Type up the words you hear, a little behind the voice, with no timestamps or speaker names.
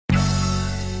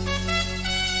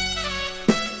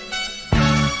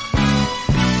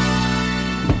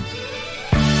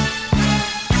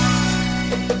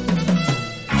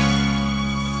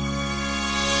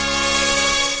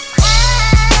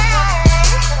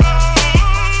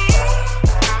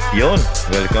Yun,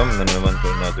 welcome na naman to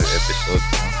another episode.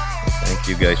 Thank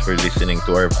you guys for listening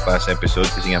to our past episode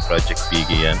kasi nga Project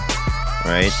Piggy yan.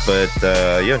 Alright, but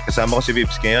yun, kasama ko si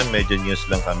Vips ngayon, medyo news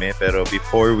lang kami. Pero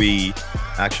before we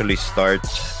actually start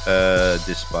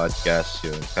this podcast,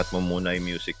 yun, cut mo muna yung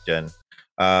music dyan.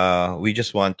 We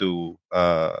just want to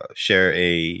share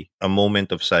a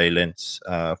moment of silence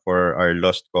for our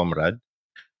lost comrade,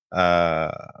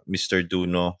 Mr.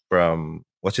 Duno from,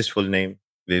 what's his full name,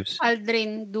 Vivs?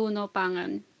 Aldrin Duno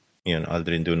Pangan. Yun,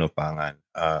 Aldrin Duno Pangan.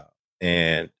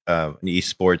 And an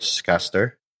esports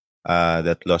caster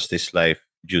that lost his life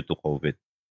due to COVID.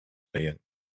 So, yun.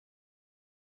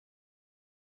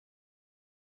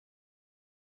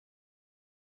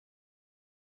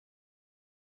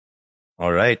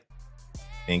 Alright.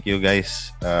 Thank you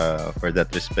guys for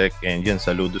that respect. And yun,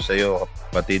 saludo sa'yo,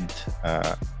 kapatid.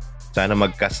 Sana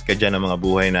mag-cast ka dyan ng mga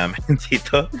buhay namin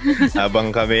dito habang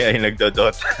kami ay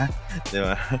nagdodota.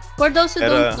 Diba? For those who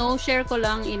don't know, share ko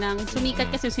lang, Inang.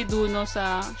 Sumikat kasi si Duno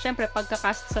sa, syempre,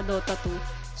 pagka-cast sa Dota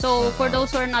 2. So, for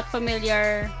those who are not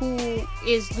familiar who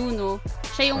is Duno,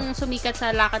 siya yung sumikat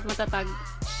sa Lakad Matatag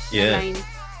na line.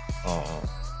 Oo.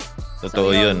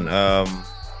 Totoo so, yun.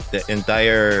 The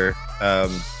entire,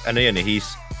 ano yun eh,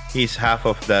 he's half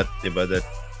of that, diba?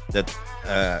 That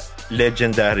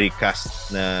legendary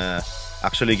cast na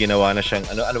actually ginawa na siyang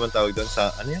ano bang tawag doon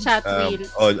sa ano yan? Chat wheel.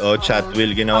 Chat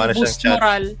wheel ginawa na siyang chat.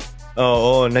 Moral.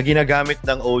 Oo, na ginagamit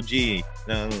ng OG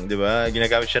ng 'di ba?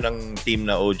 Ginagamit siya ng team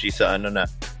na OG sa ano na.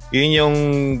 Yun yung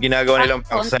ginagawa nilang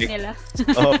pang-psych.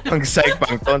 Pang-psych,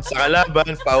 pang-taunt sa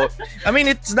kalaban. I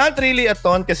mean, it's not really a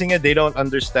taunt kasi nga they don't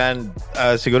understand,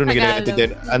 siguro na ginagawa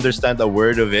they understand a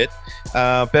word of it.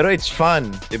 Pero it's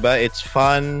fun, diba? It's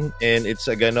fun and it's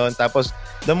a ganon. Tapos,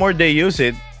 the more they use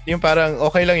it, yung parang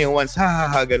okay lang yung once,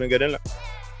 ganon lang.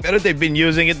 Pero they've been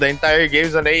using it the entire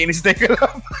game so naiinis na yung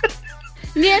kalaban.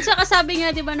 Hindi, at saka sabi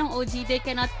nga, di ba, ng OG, they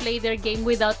cannot play their game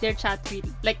without their chat wheel.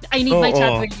 Like, I need my chat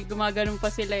wheel. Gumaganon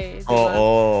pa sila eh. Diba?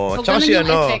 Oo. So, tsaka si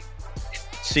effect.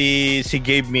 si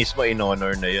Gabe mismo in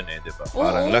honor na yun eh, di ba?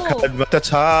 Parang lakad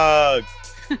matatag.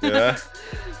 Diba?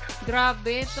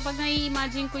 Grabe. Kapag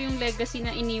nai-imagine ko yung legacy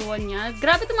na iniwan niya,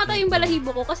 grabe tumatayo yung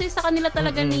balahibo ko kasi sa kanila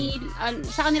talaga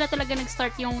sa kanila talaga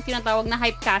nag-start yung tinatawag na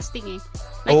hype casting eh.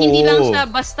 Like, hindi lang siya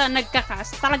basta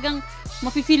nagka-cast. Talagang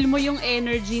mafe-feel mo yung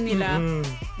energy nila.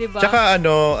 Diba? Tsaka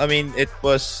I mean, it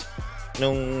was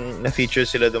nung na-feature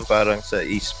sila doon parang sa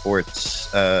esports,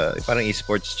 parang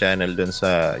esports channel doon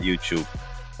sa YouTube.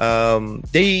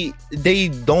 They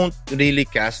don't really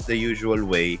cast the usual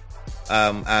way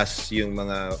as yung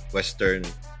mga Western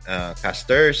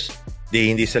casters.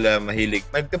 Hindi sila mahilig.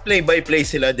 Mag-play-by-play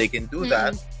sila, they can do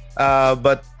that.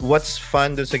 But what's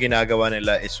fun dun sa ginagawa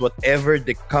nila is whatever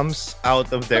that comes out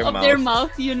of their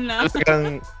mouth. Yun lang.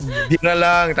 Talagang bira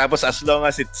lang. Tapos as long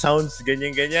as it sounds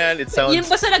ganyan-ganyan, it sounds... Yun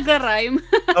basta nagra-rhyme.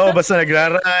 Basta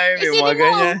nagra-rhyme. Yung mga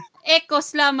ganyan.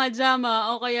 Ekos, lama,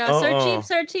 jama. O kaya,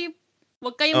 Sir Chief,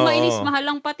 huwag kayong mainis,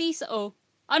 mahalang patis.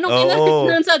 Anong kinakit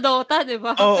nun sa Dota, di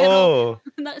ba? Pero,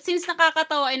 since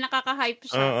nakakatawa, ay nakaka-hype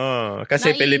siya.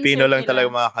 Kasi Pilipino lang talaga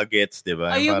makaka-gets, di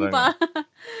ba? Ayun pa.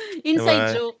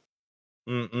 Inside joke.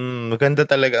 Maganda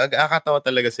talaga. Nakakatawa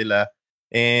talaga sila.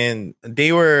 And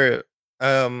they were,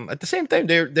 at the same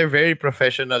time, they're very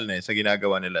professional na sa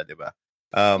ginagawa nila, di ba?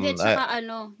 Tsaka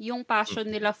yung passion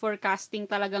nila for casting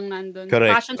talagang nandun.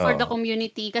 Correct. Passion for the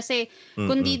community. Kasi,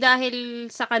 kundi dahil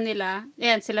sa kanila,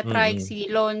 ayan, sila Trike, si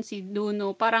Lon, si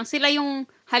Duno, parang sila yung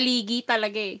haligi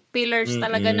talaga eh. Pillars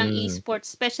talaga ng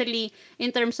esports, especially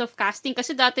in terms of casting.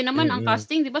 Kasi dati naman, ang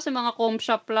casting, di ba, sa mga com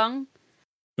shop lang.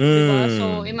 Di ba?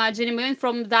 So, imagine mo yun,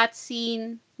 from that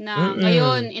scene na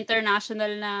ngayon,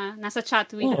 international na, nasa chat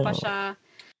wheel pa siya.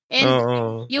 And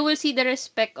you will see the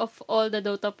respect of all the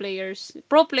Dota players,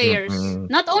 pro players.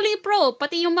 Not only pro,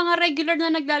 pati yung mga regular na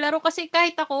naglalaro. Kasi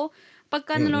kahit ako,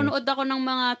 pagka nanonood ako ng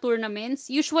mga tournaments,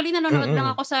 usually nanonood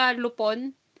lang ako sa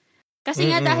Lupon.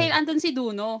 Kasi nga dahil andun si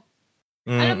Duno.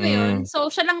 Alam mo yun? So,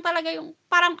 siya lang talaga yung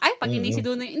parang, pag hindi si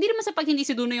Duno, hindi naman sa pag hindi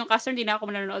si Duno yung caster, hindi na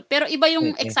ako manonood. Pero iba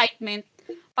yung excitement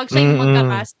pag siya yung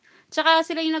magka-cast. Tsaka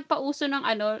sila yung nagpauso ng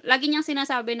lagi niyang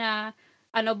sinasabi na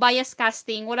bias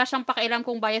casting. Wala siyang pakialam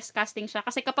kung bias casting siya.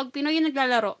 Kasi kapag Pinoy yung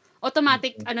naglalaro,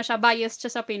 automatic, siya, biased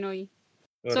siya sa Pinoy.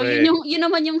 Correct. So, yun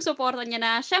naman yung suporta niya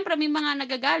na, syempre, may mga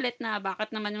nagagalit na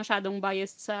bakit naman masyadong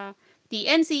biased sa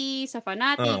TNC, sa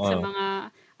Fnatic, sa mga,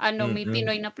 may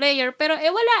Pinoy na player. Pero,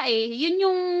 wala eh. Yun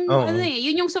yung,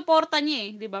 yun yung suporta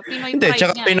niya eh. Diba? Pinoy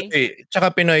pride niya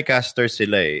Tsaka Pinoy casters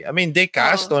sila eh. I mean, they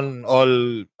cast on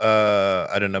all,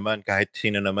 kahit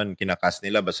sino naman kinakast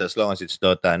nila, basta as long as it's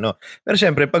Dota, no? Pero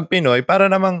syempre, pag Pinoy, para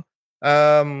namang,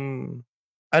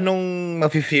 anong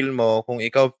mafe-feel mo kung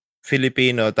ikaw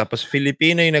Filipino, tapos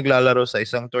Filipino yung naglalaro sa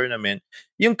isang tournament,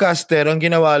 yung caster, ang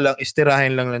ginawa lang is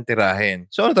tirahin lang ng tirahin.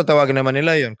 So, ano tatawagan naman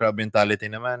nila yun? Crowd mentality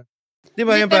naman. Di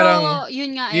ba? Hindi, Yung pero parang,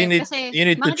 yun nga you need, kasi you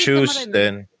need to makikita mo choose rin.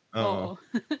 then. Oo. Oo.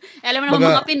 Alam mo naman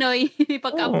mga Baga, Pinoy,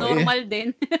 pagka-abnormal din.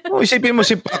 isipin mo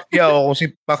si Pacquiao, kung si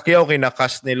Pacquiao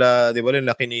kinakas nila, di ba rin,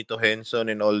 Kinito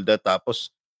Henson and all that, tapos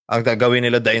ang gagawin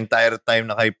nila the entire time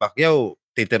na kay Pacquiao,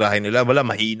 titirahin nila, wala,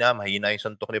 mahina yung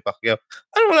suntok ni Pacquiao.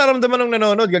 Ano nararamdaman ng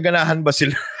nanonood? Gaganahan ba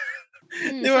sila?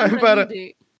 Di ba? Siyempre Para,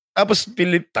 hindi. tapos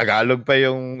Tagalog pa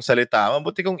yung salita.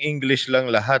 Mabuti kung English lang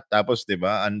lahat. Tapos, di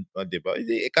ba? Di ba?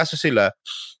 Kaso sila,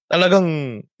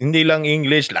 talagang hindi lang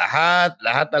English, lahat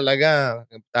talaga.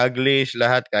 Taglish,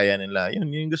 lahat kaya nila.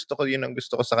 Yun ang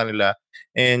gusto ko sa kanila.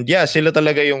 And yeah, sila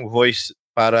talaga yung voice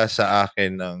para sa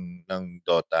akin ng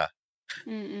Dota.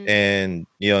 And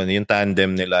yung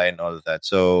tandem nila and all that.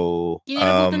 So,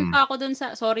 Kinilabutan pa ako dun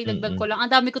sa, sorry, dagdag ko lang. Ang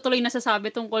dami ko tuloy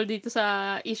nasasabi tungkol dito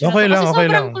sa issue na okay to. Kasi lang.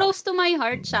 sobrang close to my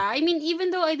heart siya. I mean,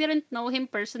 even though I didn't know him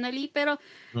personally, pero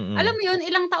alam mo yun,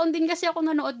 ilang taon din kasi ako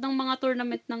nanood ng mga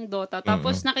tournament ng Dota.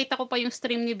 Tapos nakita ko pa yung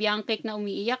stream ni Biancaik na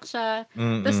umiiyak siya.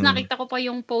 Tapos nakita ko pa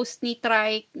yung post ni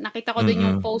Trike. Nakita ko din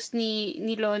yung post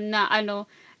ni Lon na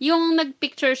yung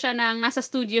nagpicture siya ng nasa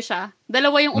studio siya.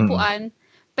 Dalawa yung upuan.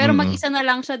 Pero mag-isa na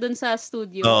lang siya dun sa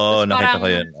studio. Oo, Tapos nakita ko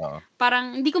yun. parang,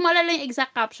 hindi ko maalala yung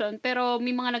exact caption, pero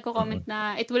may mga nagko-comment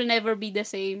na, it will never be the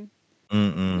same.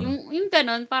 Yung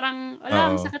ganun, parang,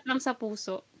 ang sakit lang sa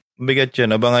puso. Bigat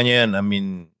yun. Abangan niya yan. I mean,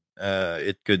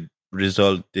 it could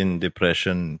result in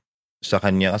depression sa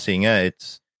kanya kasi nga,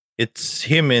 it's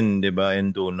him and, di ba,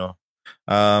 and Duno.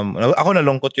 Ako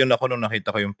nalungkot yun ako nung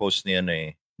nakita ko yung post ni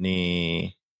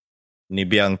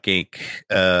Biancaik.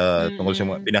 Tungkol sa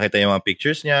pinakita yung mga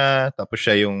pictures niya, tapos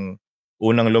siya yung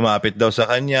unang lumapit daw sa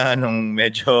kanya nung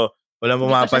medyo walang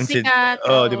pumapansin.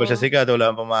 Di ba siya sikat?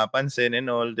 Walang pumapansin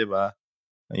and all, di ba?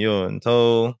 Ayun.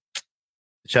 So,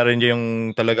 siya rin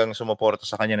yung talagang sumuporta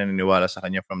sa kanya, naniniwala sa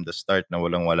kanya from the start na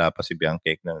walang-wala pa si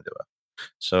Biancaik na, di ba?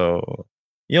 So,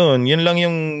 yun lang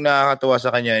yung nakakatuwa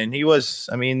sa kanya. And he was,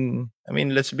 I mean,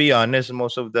 let's be honest,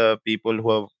 most of the people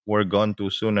who were gone too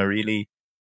soon are really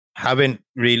haven't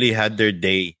really had their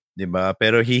day, 'di ba?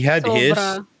 Pero he had his,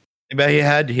 'di ba?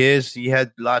 He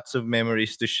had lots of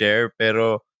memories to share,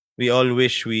 pero we all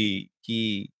wish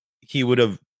he would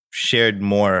have shared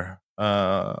more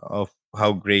of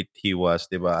how great he was,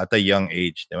 'di ba? At a young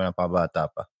age, 'di ba? Napabata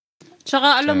pa.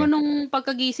 Tsaka alam mo nung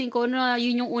pagkagising ko na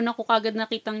yun yung una ko kagad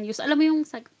nakitang news. Alam mo yung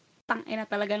tangina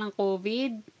talaga ng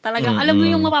COVID. Talagang alam mo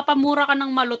yung mapapamura ka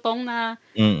ng malutong na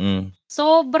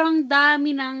sobrang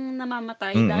dami nang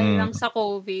namamatay dahil lang sa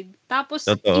COVID. Tapos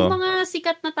yung mga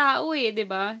sikat na tao 'di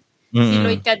ba? Si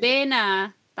Lloyd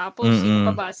Cadena, tapos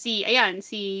sino pa ba? Si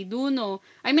Duno.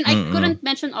 I mean, I couldn't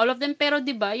mention all of them, pero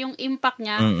 'di ba, yung impact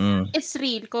niya is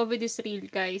real. COVID is real,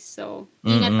 guys. So,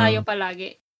 ingat tayo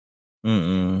palagi.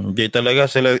 Hindi talaga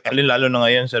sila, lalo na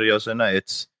ngayon, seryoso na.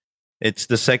 It's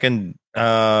the second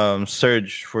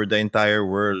surge for the entire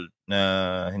world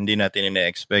na hindi natin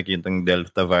ina-expect yung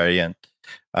Delta variant.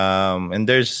 And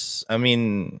there's, I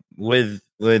mean,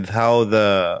 with how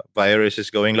the virus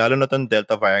is going, lalo na tong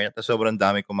Delta variant na sobrang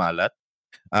dami kumalat,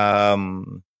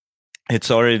 it's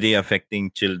already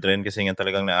affecting children kasi nga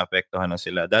talagang naapektuhan na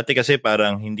sila. Dati kasi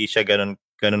parang hindi siya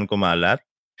ganun kumalat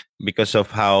because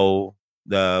of how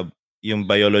yung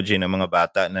biology ng mga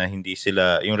bata na hindi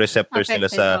sila, yung receptors nila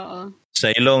sa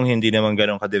ilong hindi naman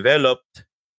ganun ka-developed.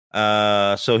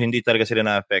 So hindi talaga sila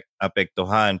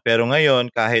na-apektuhan. Pero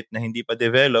ngayon, kahit na hindi pa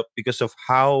developed, because of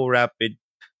how rapid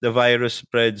the virus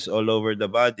spreads all over the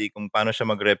body, kung paano siya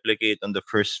mag-replicate on the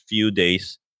first few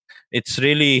days, it's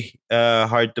really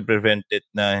hard to prevent it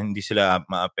na hindi sila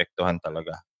maapektuhan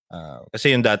talaga.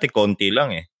 Kasi yung dati, konti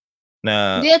lang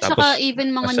na, hindi, at tapos, saka even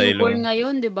mga newborn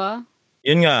ngayon, di ba?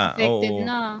 Yun nga, affected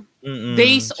na.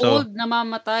 Days old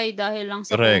namamatay dahil lang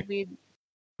sa COVID.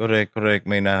 Correct.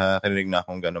 May nakarinig na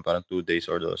akong gano'n, parang 2 days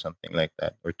or something like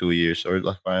that. Or 2 years or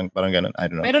parang gano'n. I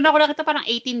don't know. Meron ako nakita parang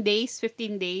 18 days,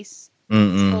 15 days.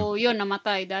 So, yun,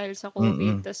 namatay dahil sa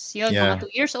COVID. Tapos, yun, mga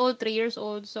 2 years old, 3 years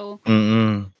old. So,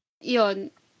 yun.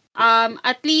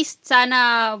 At least,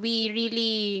 sana we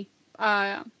really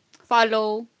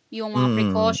follow yung mga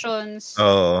precautions,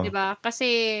 'di ba?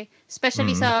 Kasi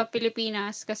especially sa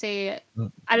Pilipinas kasi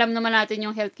alam naman natin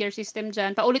yung healthcare system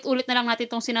diyan. Paulit-ulit na lang natin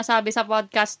tong sinasabi sa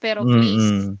podcast pero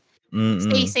please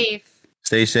stay safe.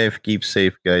 Stay safe, keep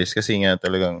safe, guys. Kasi nga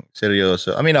talagang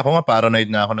seryoso. I mean, ako nga paranoid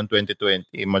na ako ng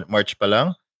 2020, March pa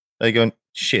lang. Like,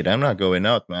 shit, I'm not going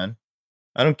out, man.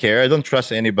 I don't care. I don't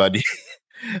trust anybody.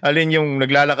 Alin yung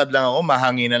naglalakad lang ako,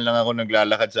 mahanginan lang ako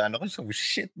naglalakad sa ano ko. So,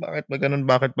 shit, bakit ba ganun?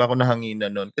 Bakit ba ako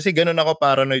nahanginan nun? Kasi ganun ako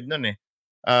paranoid nun eh.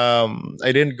 I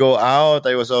didn't go out.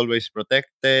 I was always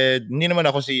protected. Hindi naman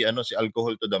ako si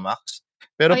alcohol to the max.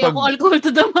 Pero Ay, pag ako alcohol to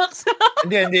the max.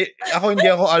 hindi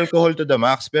ako alcohol to the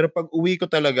max, pero pag uwi ko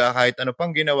talaga kahit ano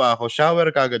pang ginawa ko, shower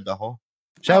kagad ako.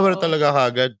 Shower Oo. talaga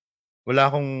kagad.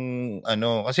 Wala akong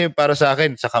kasi para sa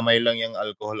akin sa kamay lang yung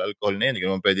alcohol na yun. Hindi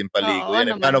ko naman pwedeng paligo Oo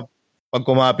yan. naman. Paano pag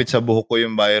kumapit sa buhok ko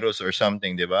yung virus or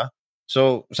something, di ba?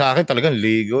 So, sa akin talagang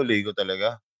ligo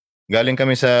talaga. Galing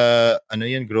kami sa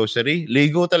grocery.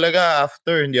 Ligo talaga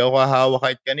after. Hindi ako hahawa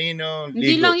kahit kanino.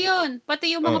 Hindi lang Ligo. 'yun,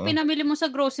 pati yung mga Oo. pinamili mo sa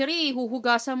grocery,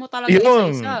 huhugasan mo talaga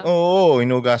Yun, isa-isa. oo,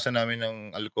 hinugasan namin ng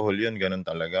alcohol yun, ganun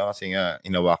talaga. Kasi nga,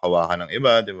 hinawak-hawakan ng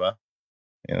iba, di ba?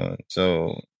 Yun.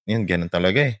 So, yun, ganun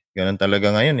talaga eh. Ganun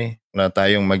talaga ngayon eh. Wala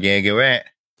tayong magigewe.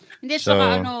 Hindi,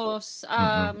 tsaka So,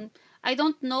 mm-mm, I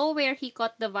don't know where he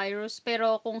caught the virus,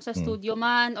 pero kung sa mm, studio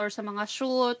man or sa mga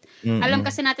shoot, alam mm-mm,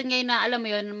 kasi natin ngayon na, alam mo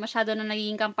yun, masyado na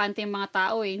nagiging kampante yung mga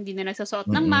tao eh. Hindi na nagsusuot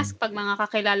ng mm-mm, mask pag mga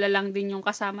kakilala lang din yung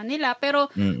kasama nila.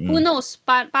 Pero, who mm-mm, knows,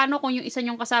 paano kung yung isa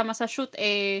yung kasama sa shoot,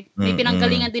 eh, may mm-mm.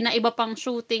 pinanggalingan din na iba pang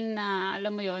shooting na,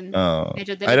 alam mo yun,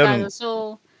 medyo I delikado. don't,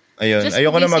 So, ayun, just to be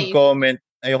safe.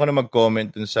 ayoko na mag-comment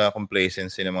dun sa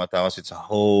complacency ng mga tao kasi it's a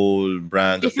whole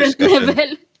brand of Different discussion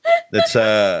level.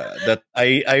 that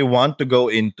I want to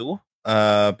go into,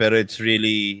 pero it's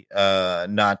really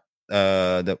not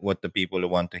what the people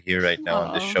want to hear right now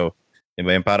on the Oo. show.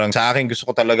 Diba? Yung parang sa akin gusto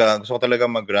ko talaga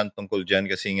mag-rant tungkol diyan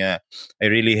kasi nga I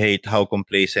really hate how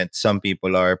complacent some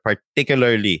people are,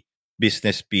 particularly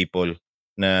business people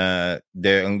na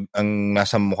ang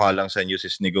nasa mukha lang sa news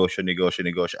is negosyo.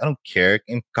 I don't care.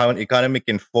 Economy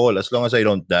can fall as long as I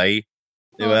don't die.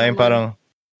 Di Oo ba? Yung naman. parang,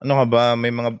 ano ka ba,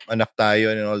 may mga anak tayo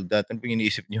and all that. Ano pang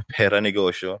iniisip niyo? Pera,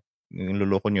 negosyo.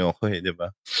 Niloloko niyo ako eh, di ba?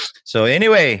 So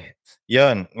anyway,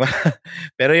 yun.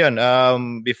 Pero yun,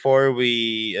 before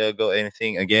we go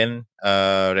anything again,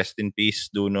 rest in peace,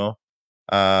 Duno.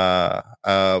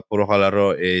 Puro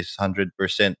kalaro is 100%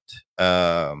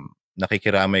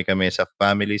 nakikiramay kami sa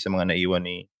family, sa mga naiwan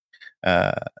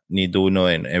ni Duno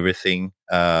and everything.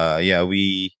 Yeah,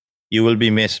 you will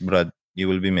be missed, Brad. You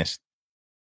will be missed.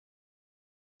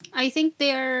 I think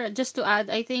just to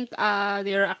add, I think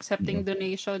they're Mm. accepting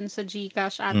donations sa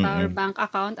GCash ata or Mm. bank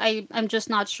account. I'm just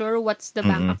not sure what's the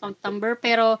bank Mm. account number,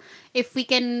 pero if we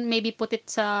can maybe put it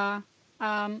sa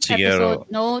episode Siguro.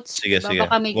 notes, 'di Sige, ba? sige.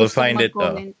 Baka may We'll gustong find it.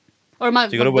 mag-comment or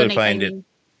Siguro we'll mag-donate, I find it. mean.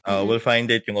 Mm. We'll find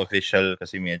it yung official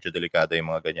kasi medyo delikado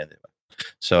yung mga ganyan, di ba?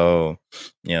 So,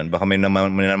 yan. Baka may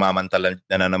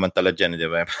nananamantala dyan, di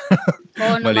ba?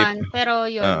 Oo Mali. naman, pero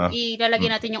 'yun, Oo. ilalagay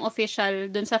Mm. natin yung official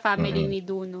dun sa family Mm. ni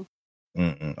Duno.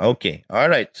 Okay. All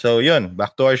right. So, yun.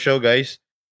 Back to our show, guys.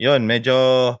 Yun, medyo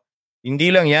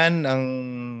hindi lang yan ang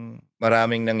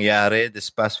maraming nangyari this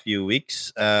past few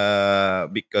weeks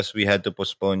because we had to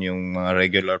postpone yung mga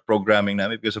regular programming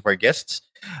namin because of our guests.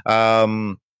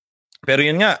 Pero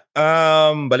yun nga,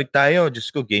 balik tayo.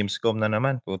 Diyos ko, Gamescom na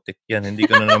naman. Putik yan. Hindi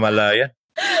ko na namalayan.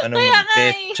 Kaya Anong nga eh.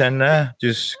 petsa na?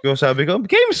 Diyos ko, sabi ko,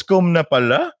 Gamescom na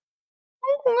pala?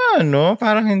 Oo nga, no?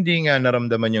 Parang hindi nga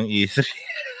naramdaman yung E3.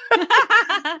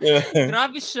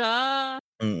 Grabe siya.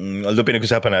 Although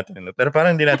pinag-usapan natin, no? Pero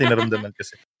parang hindi natin naramdaman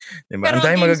kasi. Diba? Pero Ang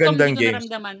daming Gamescom hindi magagandang ko games.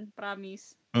 naramdaman,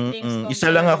 promise. Gamescom Isa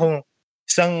lang talaga.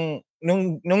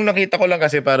 nung nakita ko lang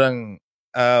kasi parang,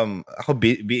 ako,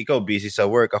 ikaw busy sa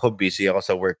work, ako busy ako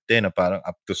sa work din, na parang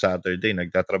up to Saturday,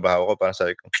 nagtatrabaho ko, parang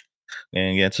sabi ko,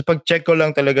 ganyan. So pag-check ko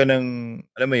lang talaga alam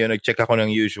mo yun, nag-check ako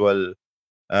ng usual,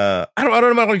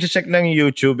 araw-araw naman ako nag-check ng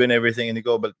YouTube and everything, hindi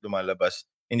ko ba lumalabas,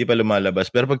 hindi pa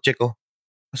lumalabas, pero pag-check ko,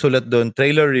 sulat doon,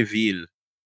 trailer reveal.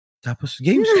 Tapos,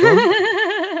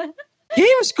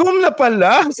 Gamescom na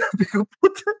pala! Sabi ko,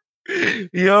 puta.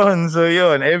 Yun, so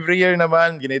yun. Every year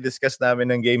naman, dinidiscuss namin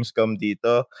ng Gamescom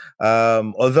dito.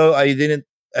 Although I didn't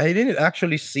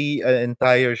actually see an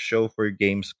entire show for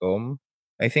Gamescom.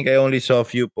 I think I only saw a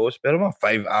few posts, pero mga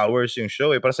 5 hours yung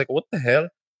show. Parang like, what the hell?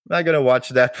 I'm not gonna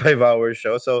watch that 5 hour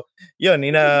show. So, yun,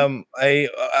 I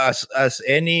as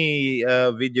any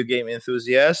video game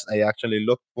enthusiast, I actually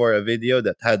looked for a video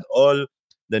that had all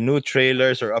the new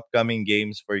trailers or upcoming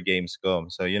games for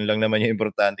Gamescom. So, yun lang naman yung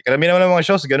importante. Karamihan naman ng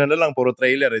mga shows, ganun na lang, puro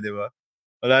trailer, di ba?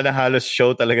 Wala na halos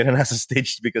show talaga na nasa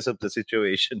stage because of the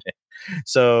situation.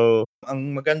 So,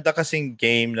 ang maganda kasing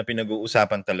game na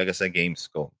pinag-uusapan talaga sa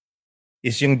Gamescom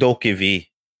is yung Doki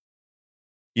V.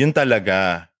 Yun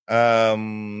talaga.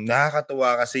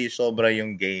 Nakakatuwa kasi sobra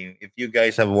yung game. If you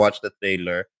guys have watched the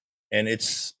trailer, and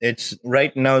it's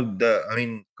right now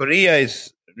Korea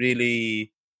is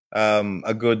really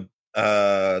a good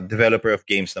developer of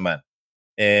games naman.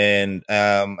 And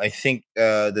I think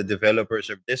the developers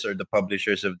of this or the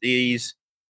publishers of these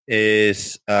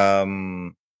is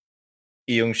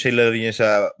yung sila rin yung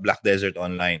sa Black Desert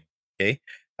Online. Okay?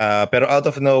 Pero out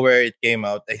of nowhere, it came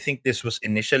out. I think this was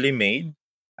initially made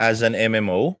as an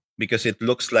MMO because it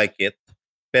looks like it.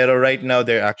 Pero right now,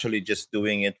 they're actually just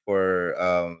doing it for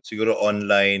siguro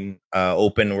online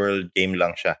open world game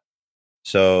lang siya.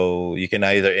 So you can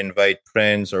either invite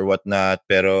friends or whatnot,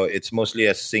 pero it's mostly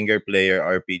a single player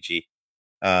RPG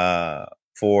uh,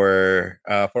 for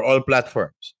all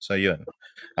platforms. So yun.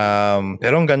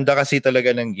 Pero ang ganda kasi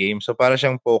talaga ng game. So para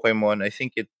siyang Pokemon, I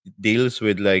think it deals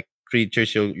with like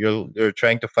creatures. You're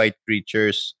trying to fight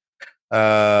creatures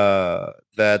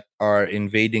that are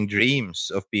invading dreams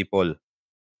of people.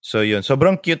 So yun,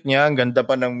 sobrang cute niya, ang ganda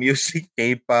pa ng music,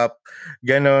 K-pop,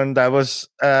 ganon. Tapos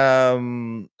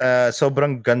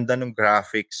sobrang ganda ng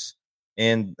graphics.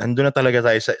 And andun na talaga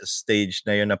tayo sa stage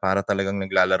na yun na para talagang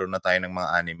naglalaro na tayo ng mga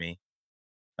anime.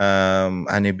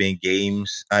 Anime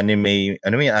games,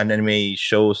 anime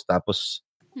shows, tapos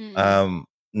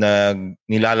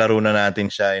nilalaro na natin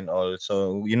siya and all.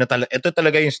 So yun na ito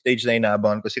talaga yung stage na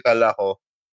inaabangan ko. Kasi kala ko,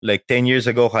 like 10 years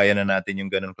ago, kaya na natin yung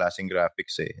ganun klaseng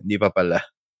graphics eh. Hindi pa pala.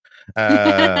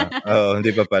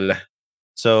 Hindi pa pala.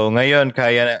 So ngayon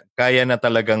kaya na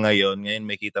talaga ngayon. Ngayon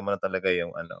may kita mo na talaga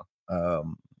yung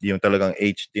yung talagang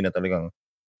HD na talagang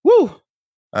woo!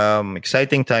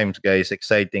 Exciting times, guys.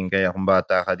 Exciting. Kaya kung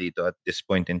bata ka dito at this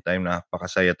point in time,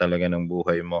 napakasaya talaga ng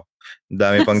buhay mo. Ang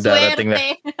dami pang darating na.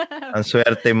 Ang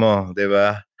swerte mo, di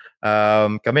ba?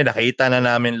 Kami, nakita na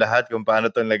namin lahat kung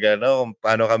paano ito kung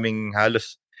paano kaming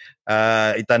halos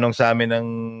itanong sa amin ng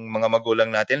mga magulang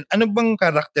natin, ano bang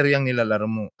karakter yung nilalaro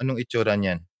mo? Anong itsura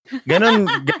niyan? Ganon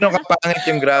kapangit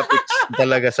yung graphics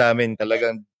talaga sa amin.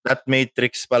 Talagang that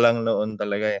Matrix pa lang noon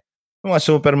talaga. Yung mga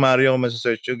Super Mario kung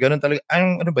masasearch yun, ganon talaga.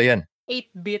 Ano ba yan?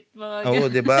 8-bit mga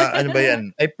Oo, di ba? Ano ba yan?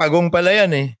 Ay, pagong pala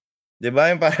yan eh. Di ba?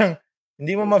 Yung parang,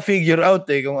 hindi mo ma-figure out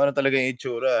eh kung ano talaga yung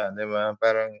itsura. Di ba?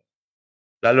 Parang,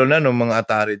 lalo na nung mga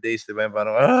Atari days, di ba?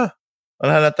 Parang,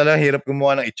 wala na talaga, hirap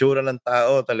gumawa ng itsura ng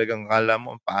tao. Talagang kala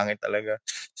mo, ang pangit talaga.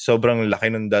 Sobrang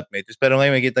laki ng dot matrix. Pero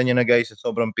ngayon, makikita nyo na guys,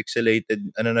 sobrang pixelated.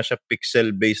 Ano na siya,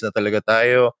 pixel-based na talaga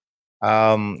tayo.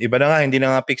 Iba na nga, hindi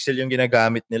na nga pixel yung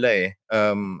ginagamit nila eh.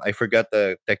 I forgot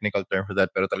the technical term for that.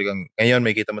 Pero talagang, ngayon,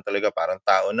 makikita mo talaga parang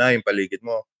tao na yung paligid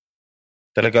mo.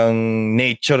 Talagang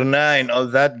nature na and all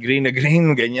that. Green na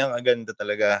green, ganyan. Aganda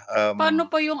talaga. Paano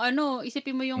pa yung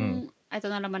isipin mo yung ito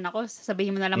na naman ako,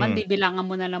 sasabihin mo na naman, bibilangan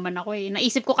mo na naman ako eh.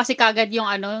 Naisip ko kasi kagad yung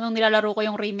nung nilalaro ko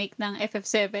yung remake ng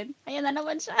FF7. Ayan na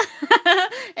naman siya.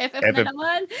 FF na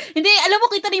naman. Hindi, alam mo,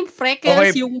 kita na yung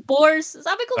freckles, yung pores.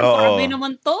 Sabi ko, grabe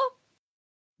naman to.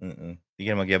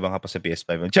 Sige, magyabang ka pa sa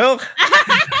PS5. Joke!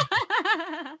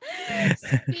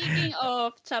 Speaking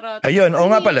of, charot. Ayun,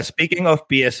 nga pala, speaking of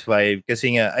PS5,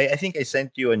 kasi nga, I think I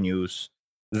sent you a news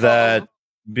that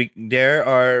there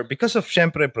are, because of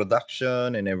syempre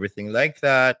production and everything like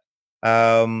that,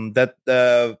 that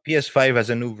the PS5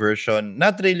 has a new version.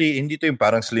 Not really, hindi to yung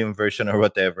parang slim version or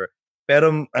whatever.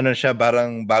 Pero siya,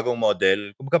 parang bagong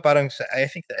model. Kumbaga parang, I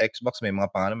think the Xbox may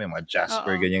mga pangalan, may mga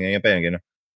Jasper, ganyan, gano'n.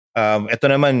 Ito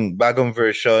naman, bagong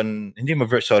version, hindi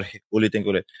sorry, ulitin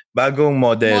ko ulit. Bagong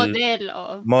model.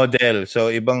 Model. So,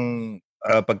 ibang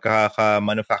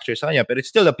pagkaka-manufacture sa kanya, pero it's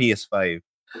still a PS5.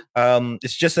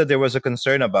 It's just that there was a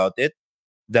concern about it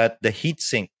that the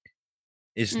heatsink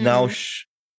is now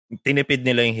tinipid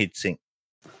nila yung heatsink,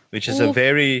 which is a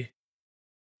very,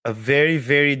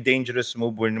 very dangerous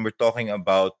move when we're talking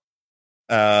about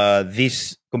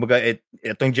this, kumbaga,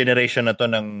 itong generation na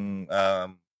to ng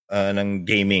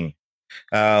gaming.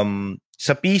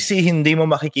 Sa PC, hindi mo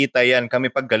makikita yan.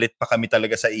 Kami pag galit pa kami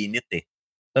talaga sa init eh.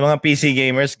 Sa mga PC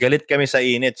gamers, galit kami sa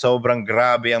init. Sobrang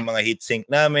grabe ang mga heatsink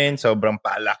namin. Sobrang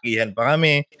palakihan pa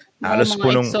kami. Halos mga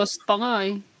punong exhaust pa nga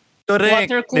eh.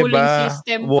 Correct, water cooling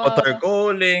system pa. Water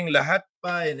cooling, lahat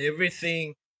pa and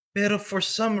everything. Pero for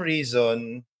some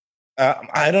reason,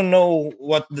 I don't know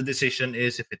what the decision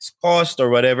is, if it's cost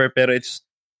or whatever, pero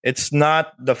it's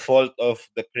not the fault of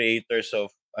the creators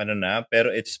of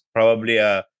pero it's probably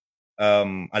a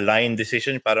line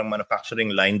decision, parang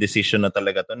manufacturing line decision na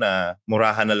talaga to, na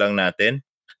murahan na lang natin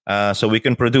so we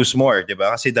can produce more, di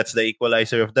ba? Kasi that's the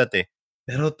equalizer of that eh.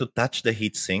 Pero to touch the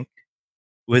heatsink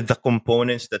with the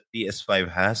components that PS5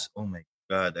 has, oh my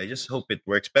God, I just hope it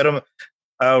works. Pero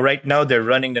right now they're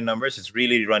running the numbers, it's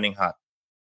really running hot.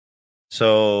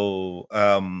 So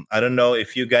I don't know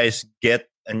if you guys get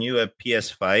a new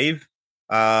PS5.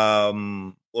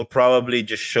 We'll probably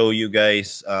just show you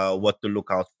guys what to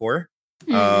look out for,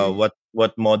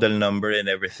 what model number and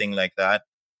everything like that.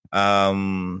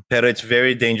 Pero it's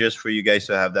very dangerous for you guys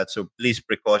to have that. So please,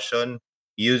 precaution.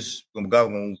 Use, kung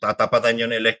tatapatan nyo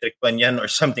ng electric pan yan or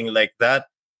something like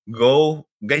that, go.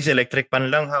 Guys, electric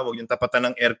pan lang ha. Huwag yung tapatan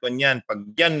ng aircon yan. Pag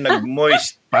yan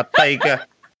nag-moist, patay ka.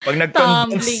 Pag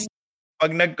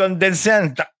nag-condense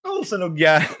yan, takto, sunog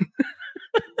yan.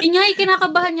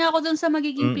 Kinakabahan niya ako dun sa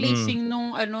magiging placing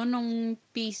nung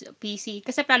PC.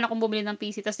 Kasi plano kong bumili ng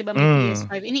PC, tapos diba may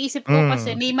PS5. Iniisip ko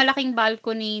kasi may malaking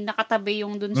balcony nakatabi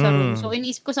yung dun sa room. So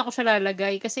iniisip ko saan ko siya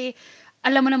lalagay. Kasi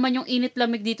alam mo naman yung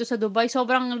init-lamig dito sa Dubai.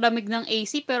 Sobrang lamig ng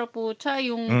AC, pero putya,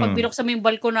 yung pag binuksan mo yung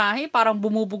balkonahe, parang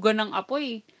bumubuga ng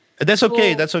apoy. That's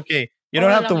okay. That's okay. You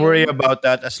don't have to worry about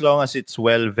that as long as it's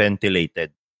well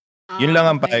ventilated. Yun lang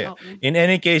ang okay. In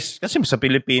any case, kasi sa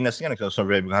Pilipinas nga,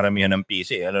 nagsasurvive karamihan ng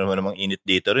PC. Alam mo namang init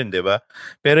dito rin, di ba?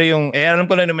 Pero alam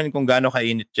ko na naman kung gaano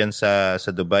kainit dyan sa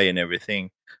Dubai and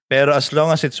everything. Pero as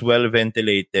long as it's well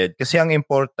ventilated, kasi ang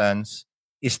importance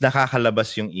is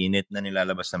nakakalabas yung init na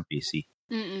nilalabas ng PC.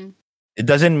 It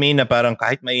doesn't mean na parang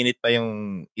kahit mainit pa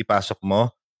yung ipasok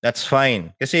mo, that's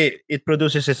fine. Kasi it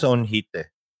produces its own heat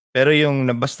eh. Pero yung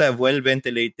basta well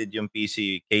ventilated yung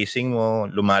PC casing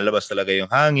mo, lumalabas talaga yung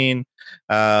hangin.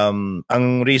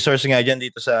 Ang resource nga diyan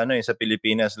dito sa sa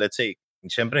Pilipinas, let's say,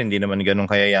 siyempre hindi naman ganun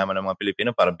kayayaman ng mga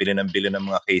Pilipino para bilhin ng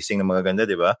mga casing na magaganda,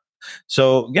 di ba?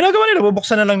 So, ginagawa nila,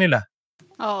 bubuksan na lang nila.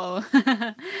 Oo.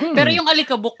 Pero yung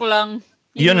alikabok lang.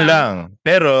 Yun lang.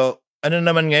 Pero ano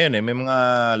naman ngayon may mga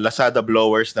Lazada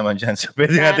blowers naman diyan. So,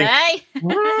 pwede natin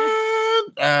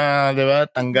di ba?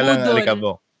 Tanggal ang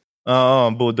alikabok. Oo,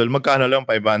 budol. Magkano lang?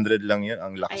 500 lang yun.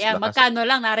 Ang lakas-lakas. Ayan, magkano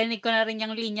lang? Narinig ko na rin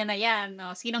yung linya na yan.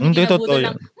 Sinong hindi na budol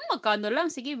lang? Magkano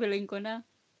lang? Sige, bilhin ko na.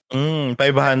 500.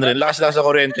 Lakas-lakas sa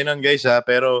kuryente nun, guys, ha?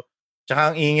 Pero, tsaka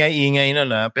ang ingay-ingay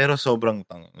nun, ha? Pero sobrang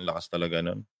lakas talaga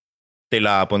nun.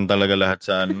 Tilapon talaga lahat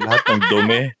ng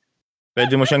dumi.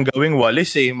 Pwede mo siyang gawing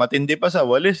walis, eh. Matindi pa sa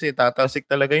walis, eh. Tatalsik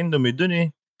talaga yung dumi dun,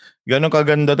 eh. Ganon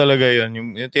kaganda talaga yun. Yung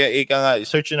nga,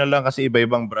 search na lang kasi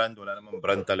iba-ibang brand. Wala namang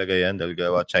brand talaga yan dahil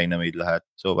gawa China made lahat.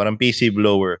 So parang PC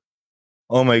blower.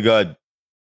 Oh my God.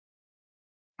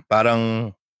 Parang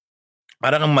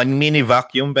ang mini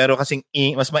vacuum pero kasing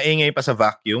mas maingay pa sa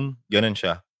vacuum. Ganon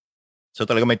siya. So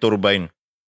talaga may turbine.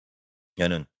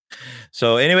 Ganon.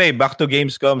 So anyway, back to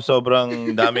GamesCom.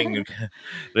 Sobrang daming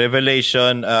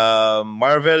revelation.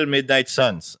 Marvel Midnight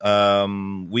Suns.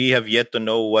 We have yet to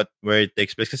know where it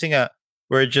takes place. Kasi nga,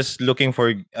 we're just looking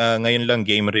for, ngayon lang,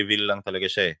 game reveal lang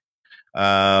talaga siya eh.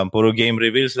 Puro game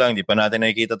reveals lang. Di pa natin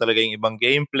nakikita talaga yung ibang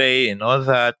gameplay and all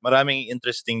that. Maraming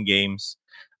interesting games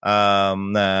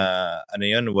na,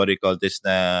 what do you call this,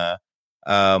 na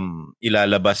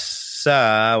ilalabas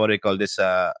sa,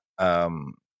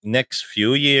 next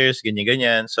few years,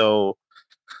 ganyan-ganyan. So,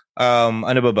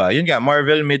 ano ba? Yun nga,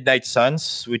 Marvel Midnight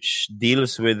Suns, which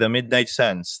deals with the Midnight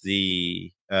Suns,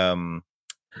 the,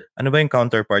 ano ba yung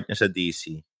counterpart niya sa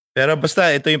DC? Pero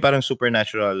basta, ito yung parang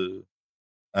supernatural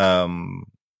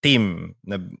team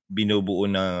na binubuo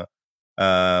na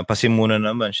pasimuna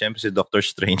naman, syempre si Doctor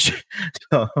Strange.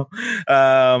 So,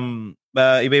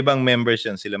 iba-ibang members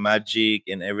yan, sila Magic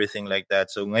and everything like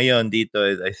that. So ngayon dito,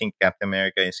 I think Captain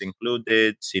America is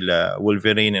included, sila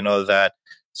Wolverine and all that.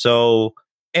 So,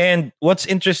 and what's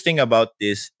interesting about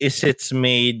this is it's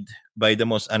made by the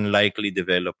most unlikely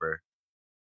developer,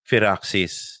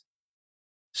 Firaxis.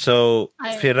 So,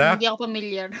 hindi ako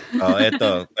familiar.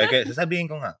 Eto. Okay, sasabihin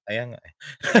ko nga. Kaya nga.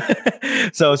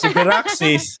 So, si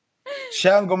Firaxis,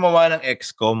 siya ang gumawa ng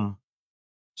XCOM.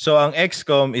 So, ang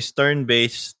XCOM is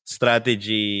turn-based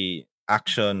strategy,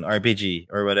 action,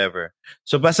 RPG, or whatever.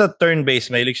 So, basta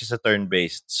turn-based, mahilig siya sa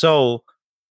turn-based. So,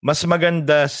 mas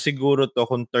maganda siguro to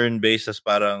kung turn-based as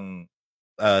parang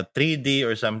 3D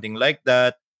or something like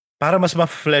that. Para mas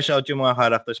ma-flesh out yung mga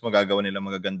characters, magagawa nila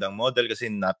magagandang model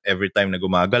kasi not every time na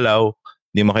gumagalaw,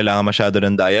 hindi mo kailangan masyado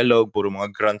ng dialogue, puro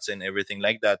mga grunts and everything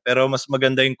like that. Pero mas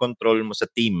maganda yung control mo sa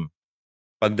team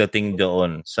pagdating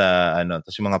doon sa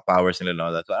tapos yung mga powers nila and all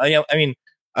that. I mean,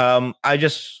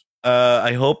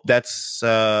 I hope that's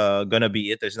gonna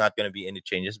be it. There's not gonna be any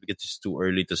changes because it's too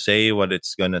early to say what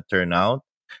it's gonna turn out.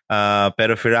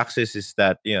 Pero Firaxis is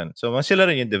that, yun. So, sila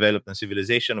rin yung develop ng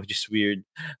Civilization, which is weird.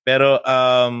 Pero,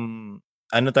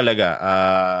 talaga,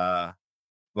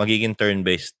 magiging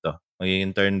turn-based to.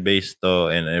 Magiging turn-based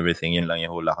to and everything. Yun lang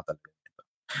yung hula ko talaga.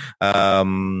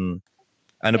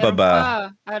 Ano pa ba?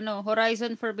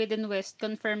 Horizon Forbidden West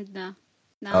confirmed na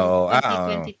ng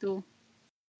 2022.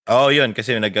 Yun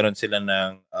kasi nagkaroon sila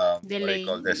ng delay. What do you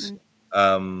call this?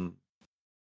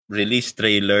 Release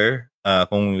trailer,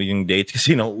 kung yung date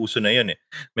kasi nauuso na yun eh.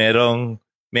 Merong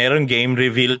game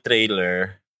reveal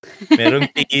trailer, merong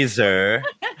teaser,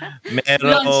 Launch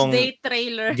merong date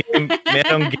trailer.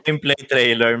 merong gameplay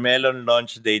trailer, merong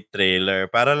launch date trailer.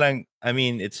 Para lang, I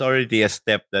mean, it's already a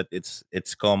step that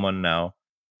it's common now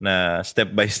na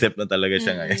step by step na talaga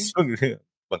siya ngayon. Mm. So,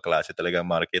 ibang klase talaga ang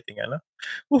marketing, ano?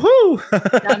 Woohoo!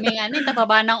 Daming ano,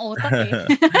 tataba ng utak eh.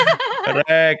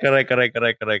 Correct.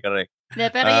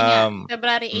 Pero yun nga, Um,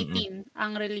 February mm. 18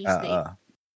 ang release date. Oo.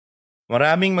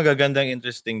 Maraming magagandang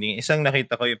interesting din. Isang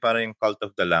nakita ko yung parang yung Cult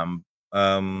of the Lamb.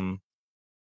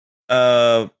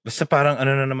 Basta parang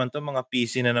ano na naman 'to, mga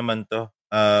PC na naman 'to.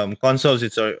 Consoles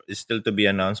is still to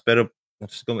be announced, pero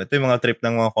ito yung mga trip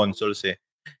ng mga consoles, eh.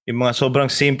 Yung mga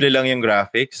sobrang simple lang yung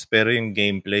graphics, pero yung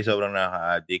gameplay sobrang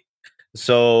nakaka-addict.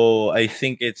 So, I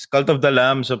think it's Cult of the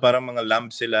Lamb, so parang mga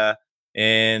lamb sila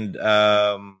and,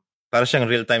 para siyang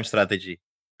real-time strategy.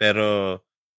 Pero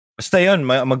basta yun,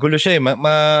 magulo siya eh.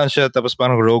 Siya, tapos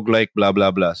parang roguelike, blah,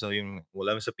 blah, blah. So yung,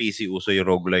 wala sa PC, uso yung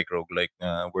roguelike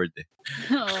na word eh.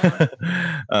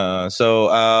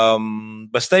 Oo.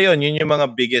 Basta yun yung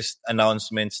mga biggest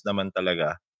announcements naman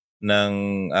talaga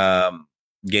ng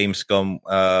Gamescom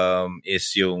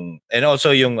is yung, and also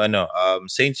yung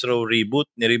Saints Row reboot.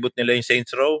 Ni-reboot nila yung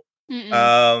Saints Row.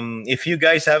 If you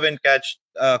guys haven't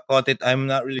caught it, I'm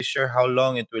not really sure how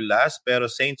long it will last, pero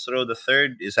Saints Row the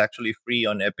Third is actually free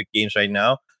on Epic Games right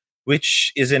now,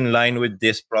 which is in line with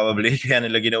this probably. Kaya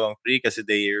nila ginawang free kasi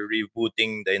they're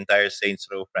rebooting the entire Saints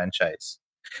Row franchise.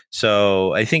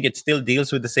 So I think it still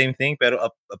deals with the same thing, pero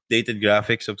updated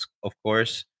graphics of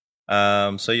course.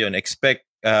 So yun, expect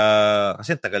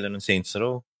kasi tagal na ng Saints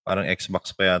Row, parang Xbox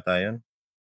pa yata yun.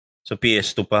 So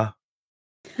PS2 pa,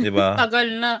 'di ba?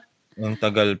 Tagal na. Ang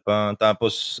tagal pa.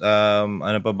 Tapos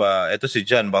ano pa ba? Ito si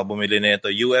Jan, baka bumili na ito.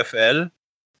 UFL,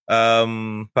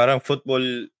 parang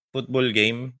football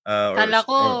game Kala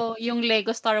ko or yung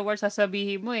Lego Star Wars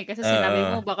sasabihin mo eh. Kasi sinabi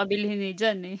mo baka bilhin ni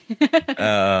Jan eh.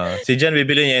 si Jan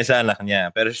bibili niya sa anak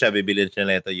niya, pero siya bibili siya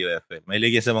na ito UFL. May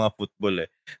ligay sa mga football eh.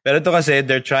 Pero ito kasi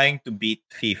they're trying to beat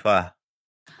FIFA.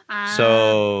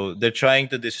 So they're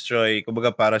trying to destroy,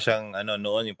 kumbaga para siyang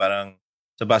noon yung parang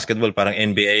sa basketball parang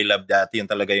NBA Lab dati, yung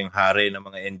talaga yung hari ng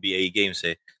mga NBA games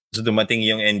eh. So dumating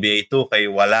yung NBA 2 kay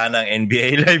wala nang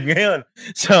NBA Live ngayon.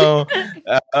 So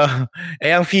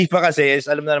ang FIFA kasi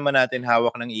is alam na naman natin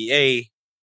hawak ng EA.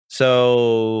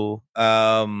 So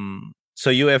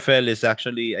UFL is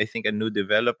actually, I think, a new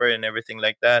developer and everything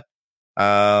like that.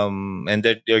 And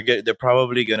they're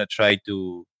probably gonna try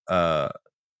to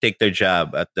take their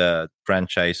jab at the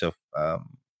franchise of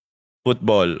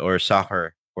football or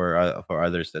soccer for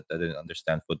others that didn't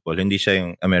understand football. Hindi siya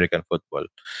yung American football.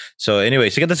 So anyway,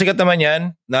 sikat na sikat naman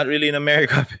yan. Not really in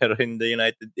America, pero in the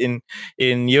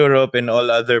in Europe and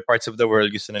all other parts of the world,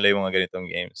 gusto nila yung mga ganitong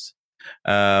games.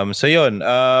 So yun.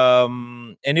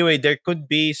 Anyway, there could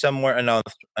be some more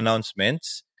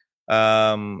announcements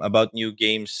about new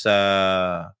games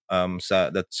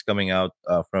that's coming out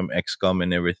from XCOM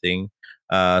and everything.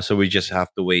 So we just have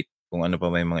to wait kung ano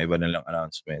pa may mga iba nilang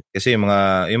announcement. Kasi yung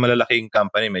malalaking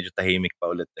company medyo tahimik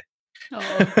pa ulit eh.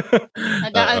 Oo.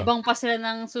 Nag-aalbang pa sila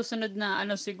ng susunod na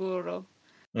siguro.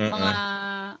 Mga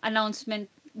announcement,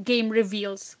 game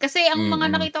reveals. Kasi ang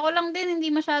mga nakita ko lang din,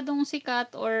 hindi masyadong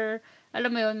sikat or alam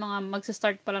mo yun, mga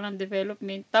magsa-start pa lang ng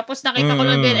development. Tapos nakita ko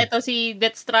lang din, ito si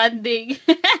Death Stranding.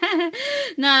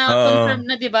 Na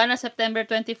confirmed na, di ba, na September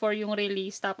 24 yung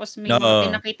release. Tapos may mga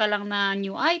pinakita lang na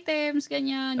new items,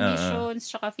 ganyan, missions,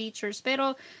 tsaka features.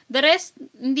 Pero the rest,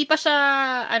 hindi pa siya,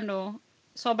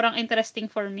 sobrang interesting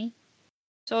for me.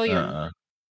 So, yun.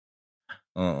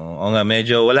 Oo nga,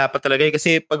 medyo wala pa talaga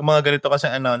kasi pag mga ganito kasi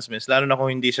announcements, lalo na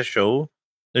kung hindi sa show,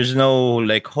 there's no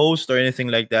like host or anything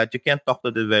like that. You can't talk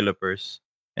to developers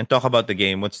and talk about the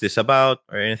game. What's this about?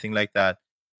 Or anything like that.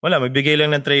 Wala, magbigay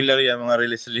lang ng trailer yan, mga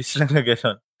release lang na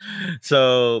gano'n. So,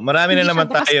 marami Hindi na siya naman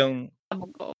bukas tayong...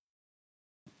 ko.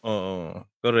 Oo,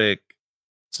 correct.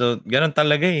 So, gano'n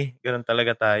talaga eh. Gano'n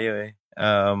talaga tayo eh.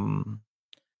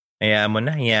 Hayaan mo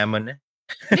na.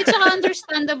 Hindi, tsaka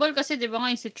understandable kasi 'di ba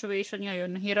nga yung situation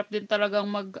ngayon, hirap din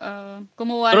talagang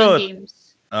kumuha ng Truth. games.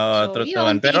 So, Truth yun,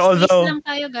 naman. Pero tiis-tiis although, lang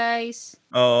tayo, guys.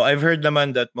 I've heard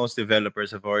naman that most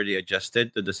developers have already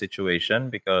adjusted to the situation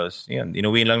because yun,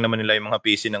 inuwi lang naman nila yung mga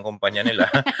PC ng kumpanya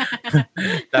nila.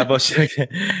 Tapos Zoom,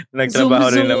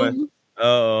 nagtrabaho rin naman. zoom.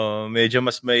 Oo, medyo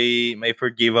mas may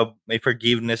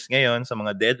forgiveness ngayon sa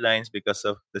mga deadlines because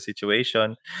of the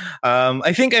situation.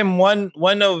 I think I'm one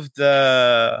of the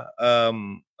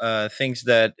things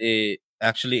that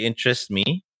actually interests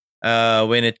me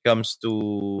when it comes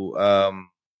to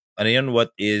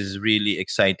what is really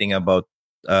exciting about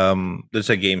dun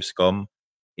sa Gamescom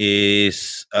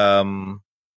is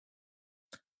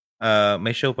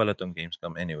may show pala tong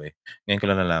Gamescom. Anyway, ngayon ko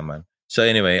lang nalaman. So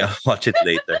anyway, I'll watch it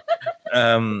later.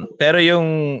 Pero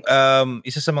yung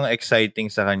isa sa mga exciting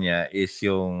sa kanya is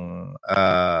yung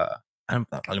ano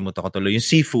pa, kalimutan ko tuloy, yung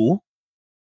Sifu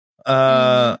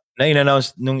na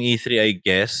in-announce nung E3, I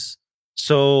guess.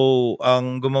 So,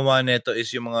 ang gumawa nito is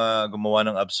yung mga gumawa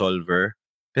ng Absolver.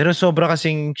 Pero sobra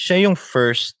kasing siya yung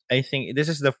first, I think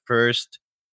this is the first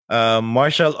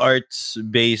martial arts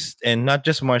based, and not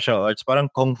just martial arts, parang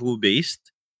kung fu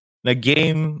based na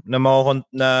game na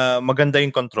na maganda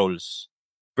yung controls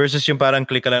versus yung parang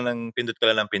click ka lang ng pindot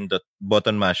ka lang ng pindot,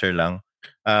 button masher lang.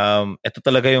 Ito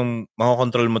talaga yung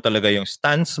makokontrol mo talaga yung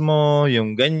stance mo,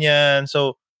 yung ganyan.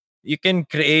 So you can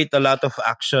create a lot of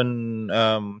action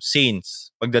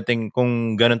scenes pagdating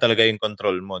kung ganun talaga yung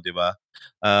control mo, di ba?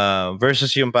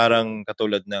 Versus yung parang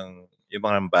katulad ng yung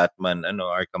mga Batman,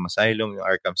 Arkham Asylum, yung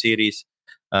Arkham series,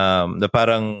 na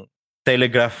parang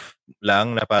telegraph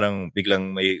lang na parang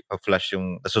biglang may flash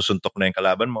yung nasusuntok na yung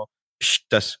kalaban mo.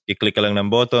 Tapos i-click ka lang ng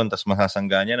button, tapos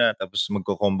masasangga niya na, tapos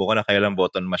magko-combo ka na, kaya lang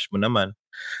button mash mo naman.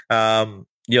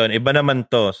 Yun, iba naman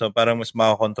to. So parang mas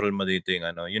makakontrol mo dito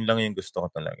yung yun lang yung gusto ko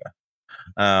talaga.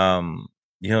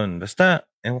 Yun, basta,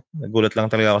 nagulat lang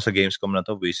talaga ako sa Gamescom na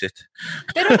to, visit.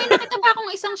 Pero may nakita ba akong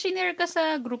isang shinare ka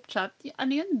sa group chat?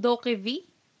 Ano yun? Doke V?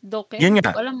 Doke? Yun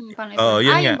nga. Alam parang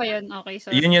Yun yun nga. ba yun? Okay,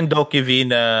 sorry. Yun yung Doki V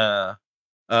na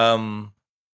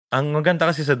ang maganda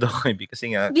kasi sa Doki V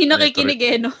kasi nga Di nakikinig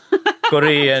no?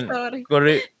 Korean. Sorry.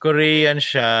 Korean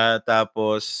siya,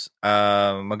 tapos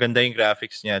maganda yung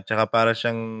graphics niya, tsaka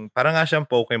para nga siyang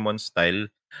Pokemon style.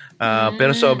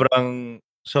 Pero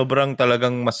sobrang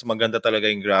talagang mas maganda talaga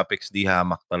yung graphics, di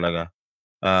hamak talaga.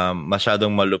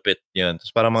 Masyadong malupit 'yun.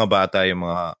 Tapos parang mga bata yung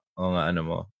mga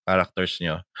characters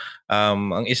nyo.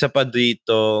 Ang isa pa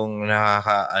ditong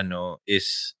nakakaano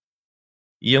is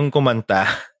yung kumanta.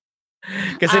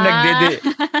 Kasi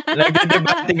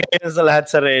nagdedebate ngayon sa lahat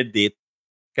sa Reddit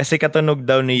kasi katunog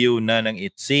daw ni Yuna ng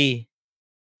ITZY.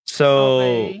 So,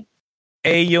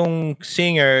 yung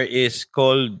singer is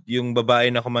called, yung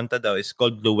babae na kumanta daw is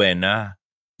called Luena.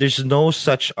 There's no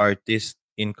such artist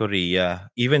in Korea.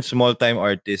 Even small-time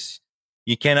artists,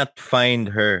 you cannot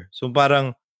find her. So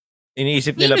parang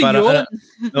iniisip nila parang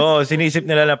sinisip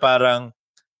nila na parang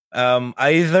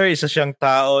either isa siyang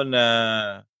tao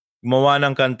na gumawa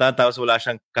ng kanta tapos wala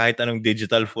siyang kahit anong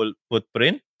digital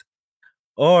footprint,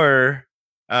 or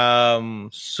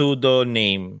pseudo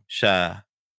name siya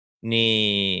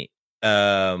ni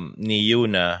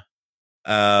Yuna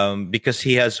because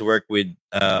he has worked with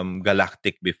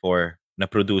Galactic before na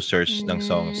producers ng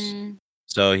songs.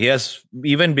 So he has,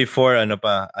 even before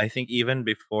I think even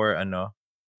before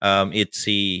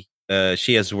ITZY,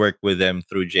 she has worked with them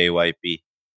through JYP.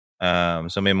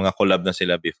 So may mga collab na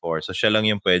sila before. So siya lang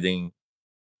yung pwedeng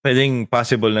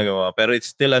possible na gawa. Pero it's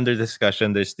still under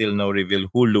discussion. There's still no reveal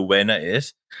who Luena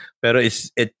is. Pero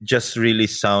it just really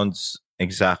sounds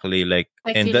exactly like,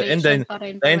 and the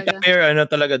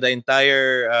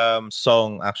entire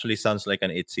song actually sounds like an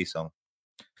ITZY song.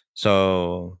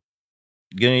 So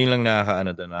ganun lang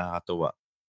nakakatuwa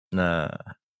na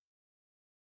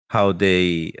how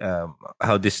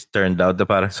this turned out. Na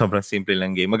parang sobrang simple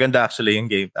lang game. Maganda actually yung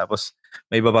game. Tapos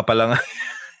may iba pa lang.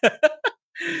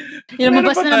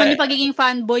 Lumabas na naman yung pagiging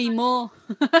fanboy mo.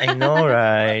 I know,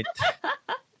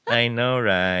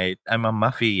 right? I'm a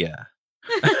mafia.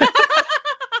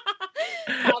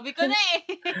 Sabi ko na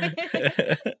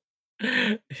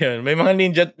Yun, may mga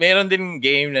mayroon din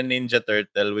game na Ninja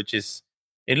Turtle, which is,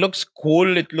 it looks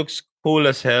cool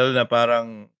as hell, na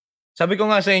parang, sabi ko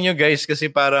nga sa inyo guys, kasi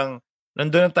parang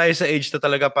nandun na tayo sa age na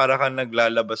talaga para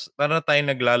tayo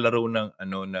naglalaro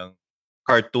ng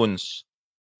cartoons.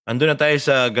 Andun na tayo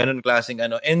sa ganun klaseng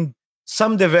and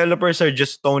some developers are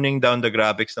just toning down the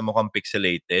graphics na mukhang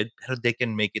pixelated, pero they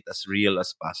can make it as real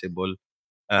as possible.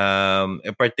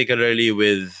 Particularly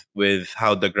with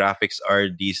how the graphics are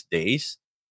these days,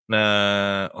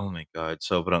 na oh my god,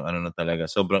 sobrang na talaga,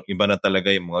 sobrang iba na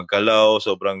talaga yung mga galaw,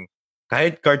 sobrang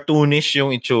kahit cartoonish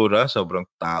yung itsura, sobrang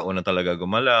tao na talaga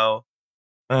gumalaw.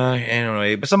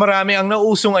 Anyway, basta marami. Ang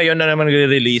nauso ngayon na naman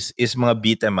nagre-release is mga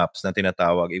beat 'em ups na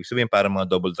tinatawag. Ibig sabihin parang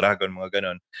mga Double Dragon, mga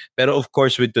ganon. Pero of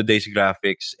course, with today's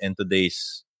graphics and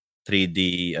today's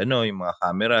 3D, yung mga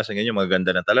cameras, ganyan, mga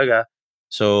ganda na talaga.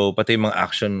 So, pati yung mga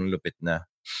action lupit na.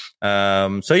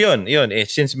 So, yun.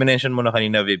 Since mention mo na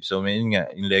kanina, Vib, so yun nga,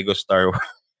 yung Lego Star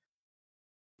Wars.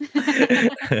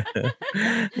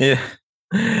 Yeah.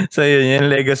 So, yun,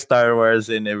 yung Lego Star Wars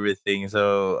and everything.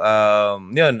 So,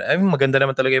 yun. Maganda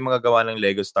naman talaga yung mga gawa ng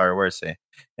Lego Star Wars eh.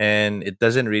 And it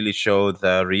doesn't really show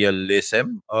the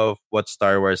realism of what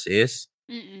Star Wars is.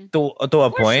 to a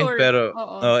For point, sure. pero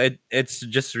Oo. it's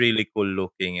just really cool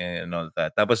looking and all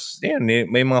that. Tapos yan,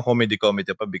 may mga comedy pa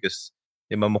because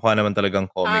mukha naman talagang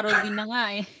comic. Parody na nga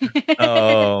eh.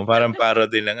 Oo, parang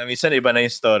parody lang. Minsan iba na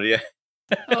yung storya.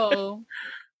 Oo.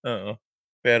 Oo.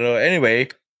 Pero anyway,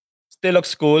 still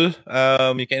looks cool.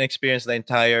 You can experience the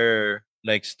entire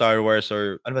like Star Wars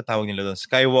or ano ba tawag nila doon?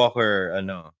 Skywalker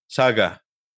saga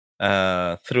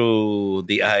through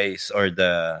the eyes or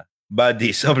the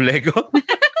bodies of Lego.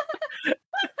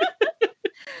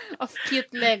 Of cute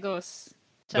Legos.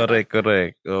 Charot.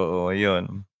 Correct. Oo,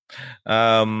 'yun.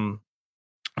 Um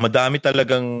madami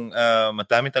talagang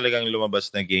lumabas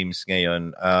na games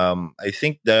ngayon. I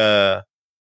think the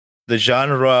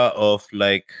genre of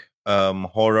like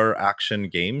horror action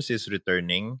games is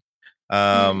returning.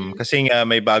 Mm. Kasi nga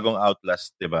may bagong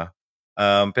Outlast, 'di ba?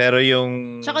 Pero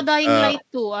yung Tsaka Dying Light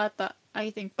 2 ata.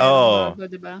 I think merong oh,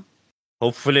 bago, 'di ba?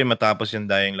 hopefully matapos yung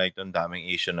Dying Light, ang daming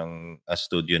issue ng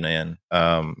studio na 'yan.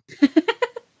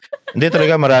 Hindi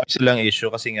talaga marami silang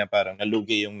issue kasi nga parang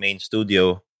nalugi yung main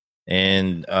studio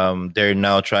and they're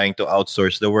now trying to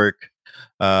outsource the work.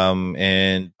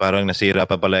 And parang nasira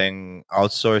pa pala yung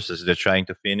outsource as they're trying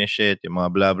to finish it, yung mga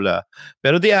blah blah.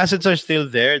 Pero the assets are still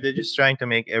there. They're just trying to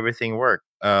make everything work.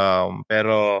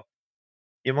 Pero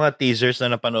yung mga teasers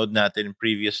na napanood natin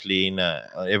previously na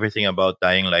everything about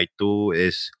Dying Light 2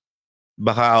 is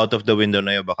baka out of the window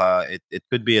na yun. Baka it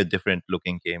could be a different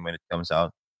looking game when it comes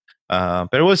out.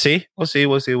 Pero we'll see. We'll see.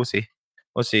 We'll see. We'll see.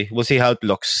 We'll see. We'll see how it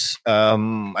looks.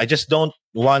 I just don't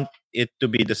want it to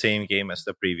be the same game as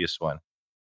the previous one.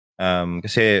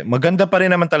 Kasi maganda pa rin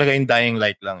naman talaga yung Dying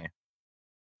Light lang eh.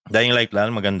 Dying Light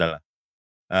lang, maganda lang.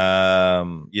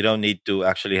 You don't need to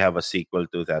actually have a sequel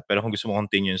to that. Pero kung gusto mo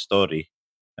continue yung story,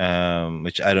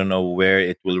 which I don't know where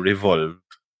it will revolve,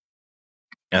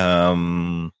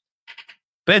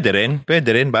 pwede rin.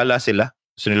 Bahala sila.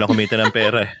 Gusto nilang kumita ng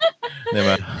pera eh.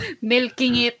 Diba?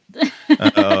 Milking it.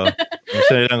 Oo.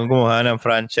 Gusto nilang gumawa ng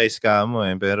franchise kamo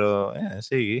eh. Pero,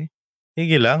 sige.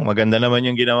 Sige lang. Maganda naman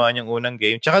yung ginawa niyang unang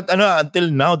game. Tsaka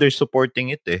until now, they're supporting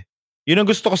it eh. Yun ang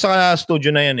gusto ko sa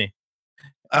studio na yan eh.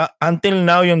 Until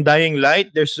now, yung Dying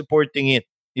Light, they're supporting it.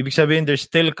 Ibig sabihin, they're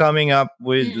still coming up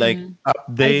with like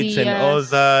updates and all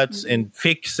Ideas. that and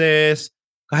fixes.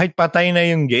 Kahit patay na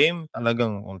yung game,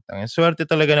 talagang swerte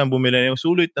talaga ng bumili. Yung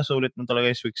sulit na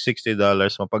talaga yung $60.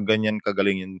 Mapag ganyan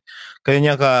kagaling yun.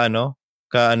 Kanya ka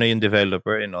yung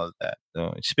developer and all that.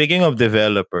 So, speaking of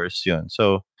developers, yun.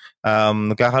 So,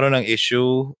 nagkakaroon ng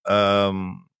issue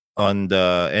on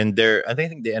and I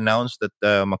think they announced that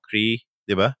McCree,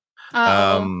 di ba?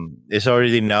 Oo. Is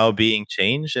already now being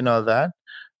changed and all that.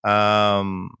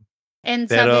 And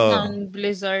sabi Pero ng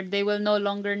Blizzard, they will no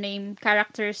longer name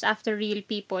characters after real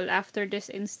people after this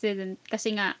incident.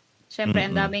 Kasi nga, syempre,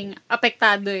 ang daming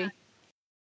apektado eh.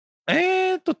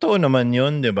 Totoo naman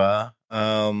yun, di ba?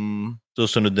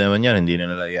 Susunod naman yan, hindi na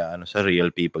nila sa real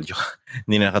people.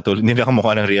 Hindi na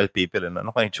kamukha ng real people.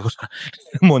 Ano kayong tsura?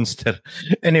 Monster.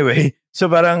 Anyway, so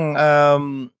parang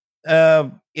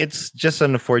it's just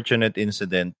an unfortunate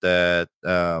incident that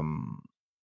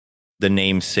the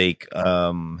namesake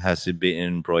has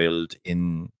been embroiled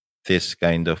in this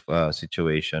kind of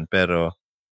situation. Pero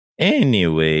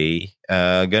anyway,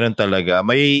 ganun talaga.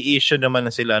 May issue naman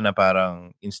na sila na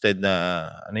parang instead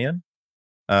na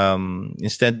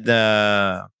instead na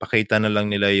pakita na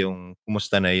lang nila yung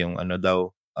kumusta na yung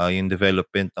yung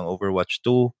development ng Overwatch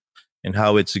 2 and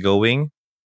how it's going.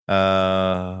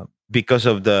 Because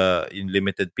of the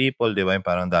limited people, di ba? Yung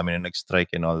parang dami na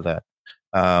nag-strike and all that.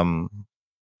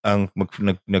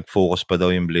 Nag-focus pa daw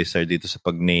yung Blizzard dito sa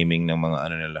pag-naming ng mga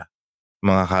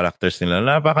mga characters nila.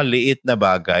 Napakaliit na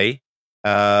bagay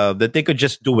that they could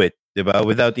just do it, diba?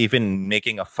 Without even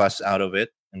making a fuss out of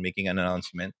it and making an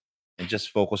announcement and just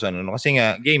focus on Kasi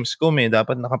nga, GamesCom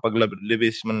dapat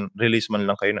nakapag-release man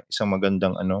lang kayo ng isang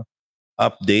magandang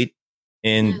update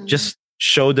and just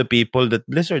show the people that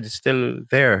Blizzard is still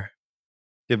there.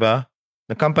 Diba?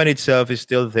 The company itself is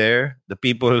still there. The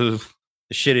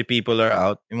shitty people are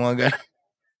out. Yung mga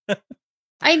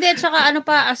Ay, hindi. Tsaka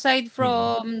aside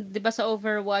from, di ba sa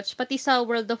Overwatch, pati sa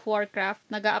World of Warcraft,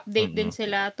 nag-update din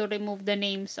sila to remove the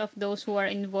names of those who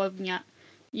are involved nga.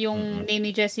 Yung name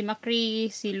ni Jesse McCree,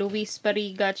 si Luis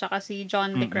Pariga, tsaka si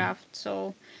John DeCraft.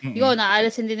 So, yun,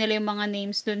 naalisin din nila yung mga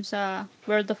names dun sa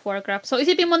World of Warcraft. So,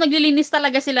 isipin mo, naglilinis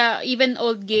talaga sila, even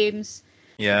old games,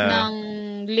 ng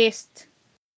list.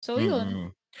 So,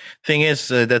 yun. Thing is,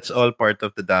 that's all part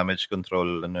of the damage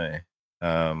control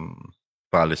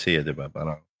policy, diba?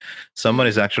 Parang someone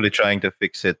is actually trying to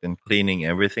fix it and cleaning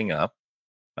everything up.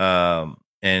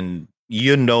 And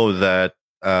you know that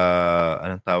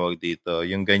anong tawag dito,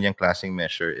 yung ganyang klaseng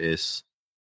measure is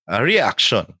a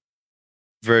reaction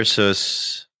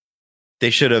versus they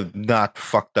should have not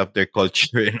fucked up their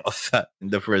culture and all that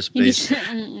in the first Hindi place. siya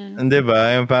Hindi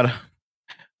ba? Yung parang,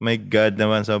 my God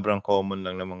naman, sobrang common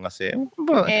lang naman kasi.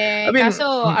 I mean,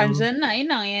 kaso andyan na,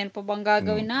 yan pa bang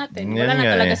gagawin natin? Wala yan na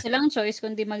nga talaga eh. silang choice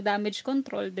kundi mag-damage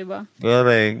control, di ba?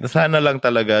 Correct. Sana lang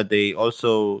talaga they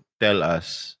also tell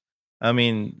us. I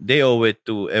mean, they owe it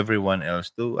to everyone else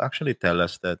to actually tell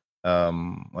us that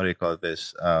what do you call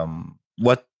this?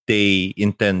 What they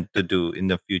intend to do in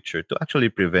the future to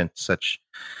actually prevent such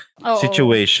Oo.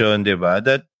 situation, 'di ba?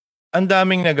 That ang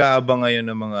daming nag-aabang ngayon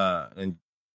ng mga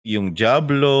yung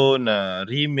Diablo na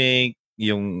remake,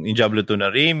 yung Diablo 2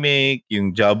 na remake,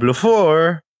 yung Diablo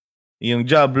 4, yung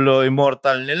Diablo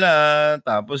Immortal nila,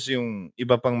 tapos yung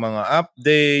iba pang mga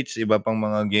updates, iba pang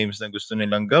mga games na gusto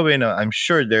nilang gawin. I'm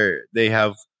sure they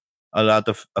have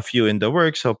a few in the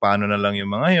works. So paano na lang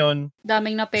yung mga yon?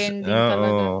 Daming na pending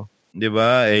talaga. 'Di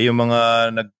ba? Yung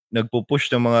mga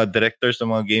nagpo-push ng mga directors ng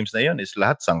mga games na yon is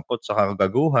lahat sangkot sa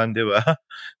kagaguhan, 'di ba?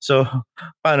 So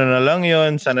paano na lang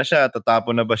yon? Sana siya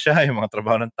tatapon na ba siya yung mga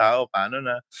trabaho ng tao? Paano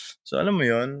na? So alam mo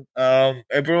yon,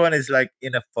 everyone is like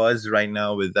in a fuzz right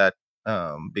now with that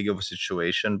big of a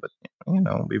situation, but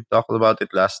we've talked about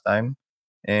it last time,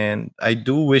 and I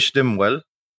do wish them well.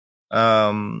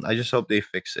 I just hope they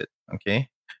fix it. Okay.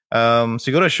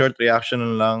 Siguro short reaction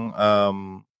lang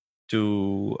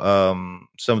to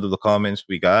some of the comments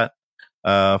we got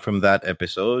from that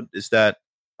episode is that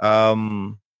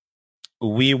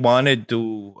we wanted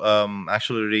to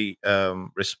actually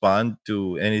respond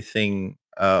to anything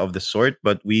of the sort,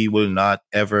 but we will not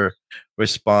ever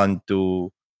respond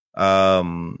to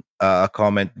a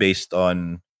comment based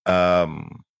on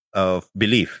of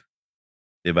belief,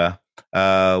 diba?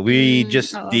 We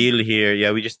just deal here.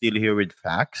 Yeah, we just deal here with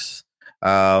facts.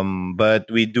 But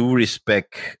we do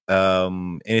respect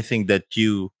anything that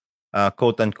you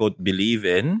quote unquote believe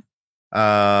in.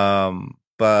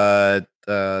 But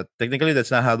technically, that's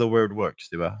not how the world works,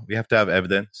 diba? We have to have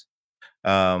evidence.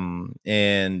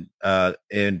 And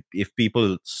if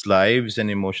people's lives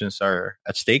and emotions are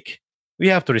at stake, we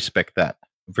have to respect that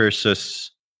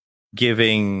versus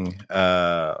giving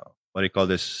what do you call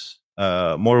this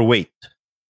more weight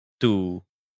to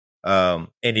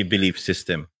any belief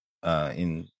system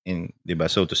in diba,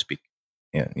 so to speak.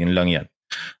 Yeah, yun lang yan.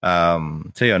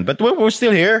 So yun. But we're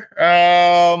still here.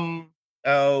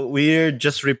 We're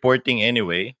just reporting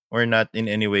anyway. We're not in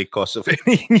any way cause of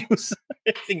any news,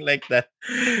 anything like that.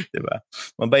 Diba?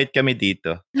 Mabait kami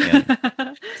dito. Yan.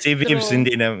 Si Vibs,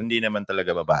 hindi naman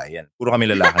talaga babae yan. Puro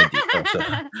kami lalaki dito. So.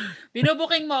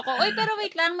 Binubuking mo ako. Oy, pero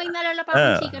wait lang, may nalala pa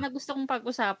akong chika na gusto kong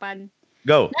pag-usapan.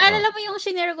 Go. Naalala mo yung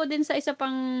shinare ko din sa isa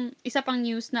pang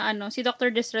news na si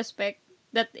Dr. Disrespect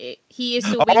that he is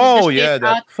suing the shit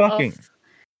out fucking of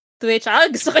Twitch.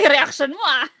 Gusto ko yung reaction mo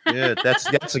Yeah, that's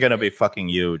gonna be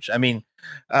fucking huge. I mean,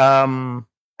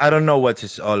 I don't know what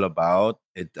it's all about.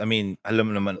 I mean,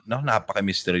 alam naman,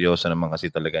 napaka-misteryoso naman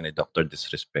kasi talaga ni Dr.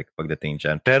 Disrespect pagdating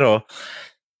dyan. Pero,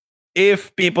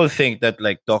 if people think that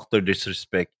like Dr.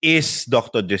 Disrespect is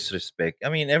Dr. Disrespect,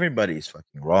 I mean, everybody is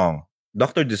fucking wrong.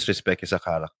 Dr. Disrespect is a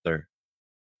character.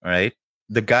 All right?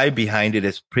 The guy behind it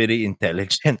is pretty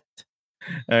intelligent.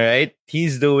 All right?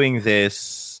 He's doing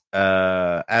this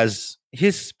as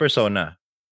his persona.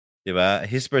 Diba?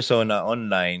 His persona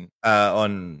online,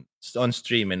 on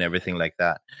stream and everything like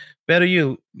that. Pero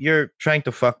you're trying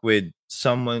to fuck with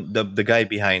someone, the guy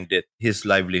behind it, his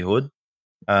livelihood.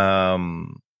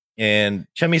 And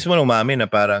siya mismo umamin na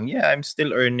parang, yeah, I'm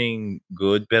still earning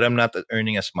good, but I'm not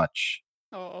earning as much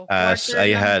as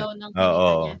I had.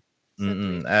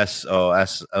 As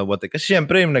what, kasi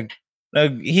syempre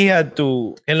he had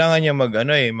to, kailangan niya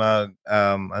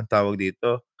ang tawag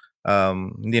dito,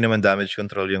 hindi naman damage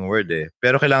control yung word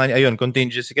pero kailangan niya,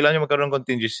 contingency, kailangan niya magkaroon ng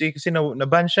contingency kasi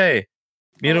na-ban siya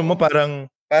Biro mo parang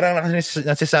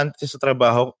nasisante sa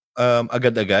trabaho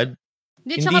agad-agad.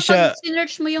 Hindi siya, pag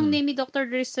sinearch mo yung name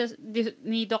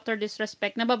ni Dr.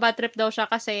 Disrespect, nababad trip daw siya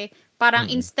kasi parang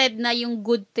instead na yung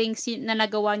good things na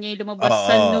nagawa niya yung lumabas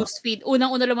sa newsfeed,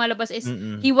 unang-una lumalabas is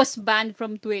he was banned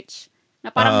from Twitch.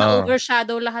 Na parang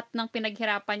na-overshadow lahat ng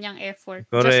pinaghirapan niyang effort.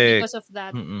 Correct. Just because of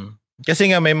that. Kasi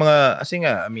nga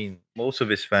I mean, most of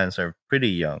his fans are pretty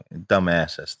young,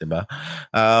 dumbasses, diba?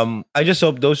 I just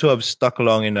hope those who have stuck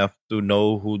long enough to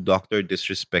know who Dr.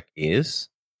 Disrespect is,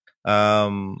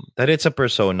 that it's a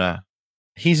persona.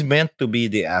 He's meant to be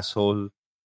the asshole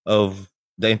of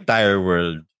the entire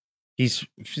world. He's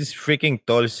freaking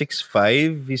tall,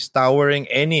 6'5". He's towering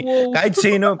kahit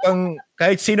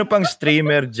sino pang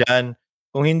streamer dyan.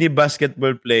 kung hindi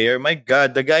basketball player, my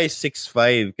God, the guy is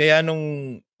 6'5". Kaya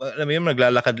nung, alam mo yun,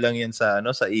 naglalakad lang yan sa,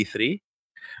 sa E3.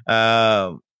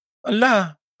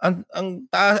 Ala,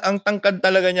 ang tangkad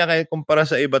talaga niya kaya kumpara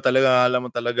sa iba talaga, alam mo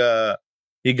talaga,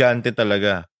 higante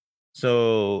talaga.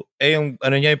 So, yung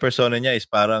ano niya, yung persona niya is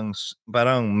parang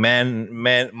man,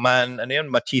 ano yun,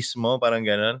 machismo, parang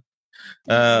gano'n.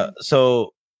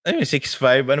 So,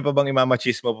 6'5", ano pa bang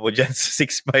imamachismo po dyan sa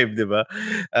 6'5", di ba?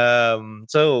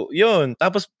 So, yun.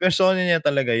 Tapos, persona niya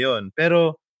talaga yun.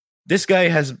 Pero, this guy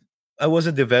I was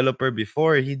a developer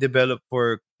before. He developed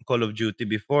for Call of Duty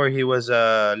before. He was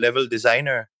a level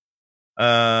designer.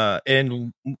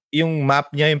 And yung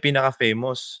map niya yung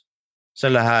pinaka-famous sa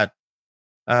lahat.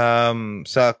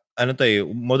 Sa,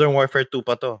 Modern Warfare 2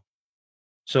 pa to.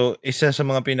 So, isa sa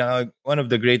mga one of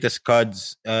the greatest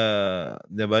CODs,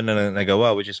 diba, na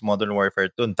nagawa, which is Modern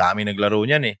Warfare 2. Ang dami naglaro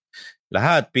niyan eh.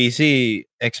 Lahat, PC,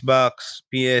 Xbox,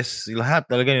 PS, lahat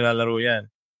talaga nilalaro yan.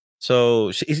 So,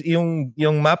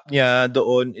 yung map niya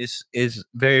doon is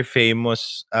very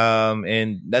famous,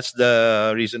 and that's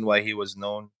the reason why he was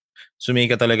known.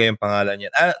 Sumika talaga yung pangalan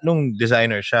niya. Nung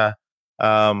designer siya.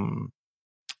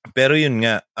 Pero yun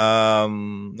nga,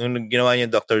 nung ginawa niya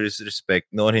Dr. Disrespect,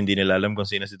 noon hindi nila alam kung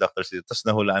sino si Dr. Disrespect. Tapos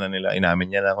nahulaan na nila,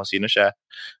 inamin niya na kung sino siya,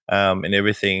 and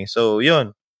everything. So,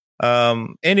 yun.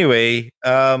 Anyway,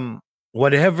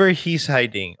 whatever he's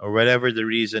hiding or whatever the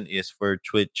reason is for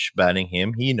Twitch banning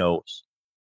him, he knows.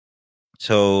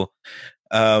 So,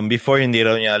 before hindi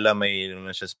raw niya alam, may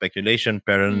siya speculation,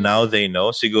 pero now they know.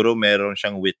 Siguro meron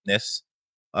siyang witness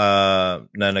na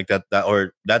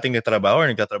dating nagtatrabaho or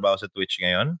nagtatrabaho sa Twitch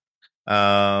ngayon.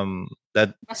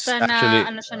 That's Basta actually,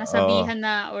 na, siya, nasabihan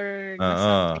na or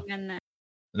na-somethingan na.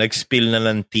 Nag-spill na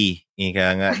ng tea. Ika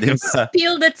nga, di ba?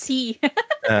 Spill the tea.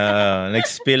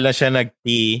 Nag-spill na siya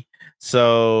tea.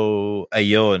 So,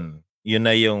 ayun. Yun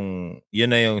na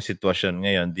yung sitwasyon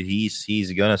ngayon.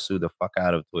 He's gonna sue the fuck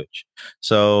out of Twitch.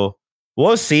 So,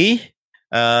 we'll see.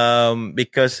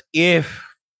 Because if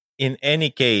in any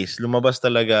case, lumabas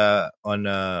talaga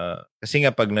kasi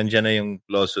nga pag nandyan na yung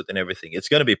lawsuit and everything, it's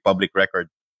gonna be public record.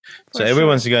 So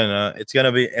everyone's gonna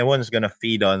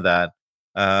feed on that,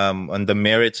 on the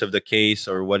merits of the case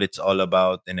or what it's all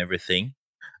about and everything.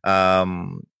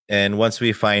 And once we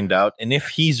find out, and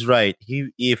if he's right,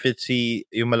 if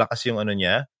yung malakas yung ano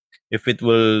niya, if it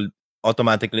will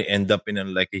automatically end up in a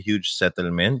huge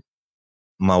settlement,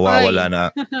 mawawala na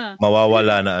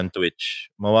ang Twitch.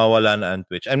 Mawawala na ang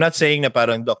Twitch. I'm not saying na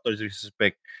parang Dr.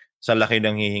 Disrespect sa laki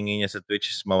ng hihingi niya sa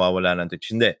Twitch is mawawala na ang Twitch.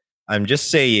 Hindi. I'm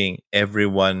just saying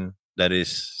everyone that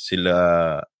is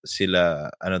sila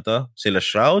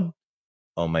Shroud,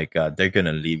 oh my God, they're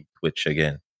gonna leave Twitch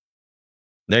again.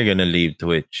 They're gonna leave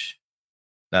Twitch.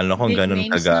 Lalo kung ganun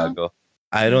kagago. No?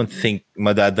 I don't think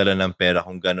madadala ng pera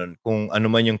kung ganun. Kung ano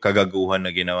man yung kagaguhan na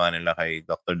ginawa nila kay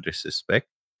Dr. Disrespect.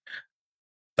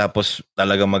 Tapos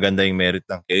talaga maganda yung merit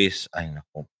ng case. Ay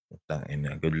naku,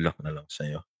 good luck na lang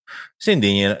sa'yo. Kasi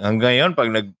hindi niya, hanggang ngayon,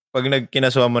 pag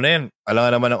kinasuha mo na yan, alam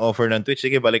nga naman ang offer ng Twitch,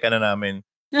 sige, balikan na namin.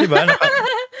 Diba?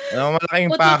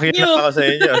 Malaking pakit na ako sa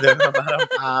inyo. Diba? Parang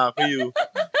pakyo.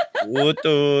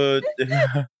 Utot.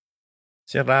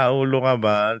 Sira ulo ka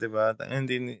ba? Diba?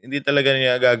 Hindi talaga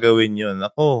niya gagawin yun.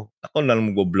 Ako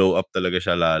lang mag-blow up talaga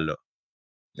siya lalo.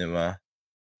 Diba?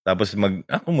 Tapos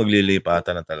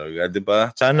maglilipatan na talaga, 'di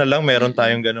ba? Sana lang meron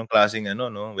tayong ganung klaseng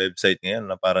website ngayon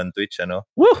na parang Twitch,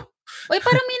 Woo! Uy,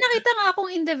 parang may nakita nga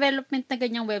akong in development na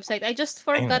ganyang website. I just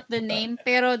forgot the name,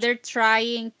 pero they're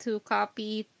trying to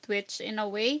copy Twitch in a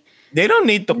way. They don't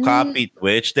need to copy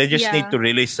Twitch. They just need to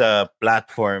release a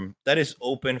platform that is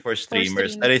open for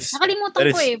streamers.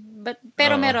 Nakalimutan ko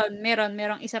pero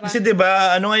merong isa pa. Kasi 'di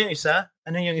ba, ano nga yung isa?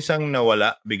 Ano yung isang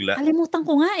nawala bigla? Kalimutan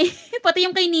ko nga eh. Pati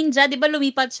yung kay Ninja, 'di ba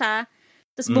lumipat siya?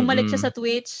 Tapos bumalik siya sa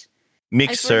Twitch.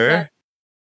 Mixer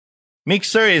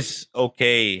is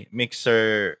okay.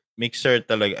 Mixer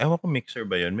talaga. Ewan ko Mixer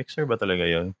ba yun? Mixer ba talaga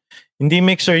yun? Hindi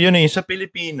Mixer yun eh. Sa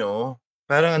Pilipino,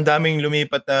 parang ang daming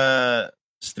lumipat na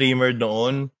streamer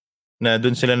noon na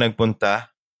doon sila nagpunta.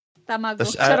 Tamago.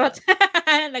 Charot.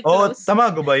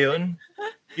 Tamago ba yun?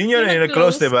 Yun eh.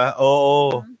 Nag-close, diba?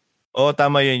 Oo.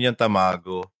 Tama yun yung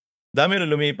Tamago. Dami rin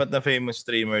lumipat na famous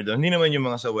streamer doon. Hindi naman yung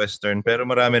mga sa Western, pero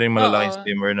marami rin malalaking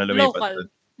streamer na lumipat doon.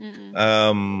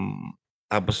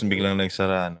 Tapos biglang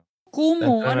nagsara.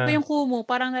 Kumu. Ano pa yung Kumu?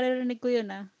 Parang naririnig ko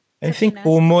yun I think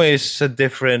Kumu is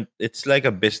it's like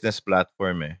a business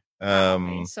platform eh.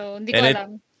 Okay. So, hindi ko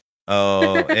alam.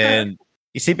 And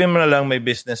isipin mo na lang may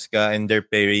business ka and they're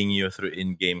paying you through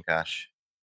in-game cash.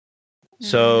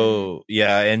 So,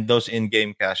 yeah, and those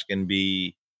in-game cash can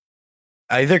be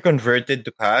either converted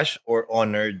to cash or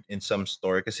honored in some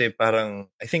store. Kasi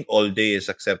parang, I think All Day is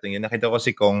accepting yun. Nakita ko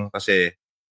si Kong kasi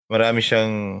marami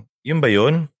siyang, yun ba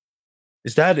yun?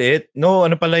 Is that it? No,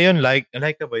 ano pala yun?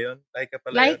 Laika ba yun? Laika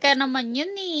pala yun. Laika naman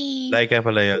yun eh. Laika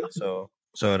pala yun. So,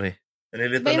 sorry.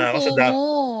 Nalilito Iba yung na ako sa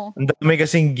Kumu. ang dami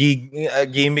kasing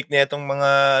gimmick na itong mga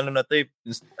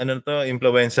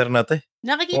influencer na to.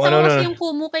 Nakikita ko kasi yung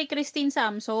Kumu kay Christine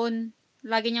Samson.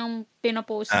 Lagi niyang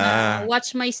pinopost na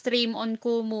watch my stream on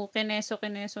Kumu, Kineso.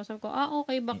 Sabi ko,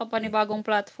 okay, baka panibagong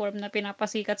platform na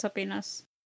pinapasikat sa Pinas.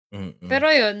 Pero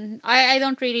yun, I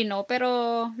don't really know.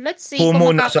 Pero let's see kung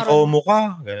nasa Kumu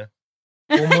ka.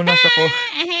 Kumu nasa Kumu.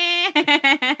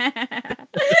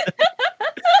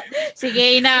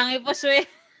 Sige, inang, i-push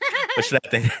Push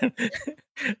natin.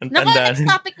 Naku, next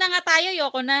topic na nga tayo.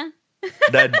 Yoko na.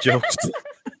 Dad jokes.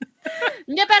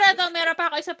 Hindi, pero ito, meron pa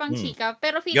ako isa pang chika.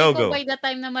 Pero feeling ko by the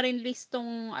time na ma-release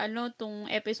tong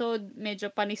episode,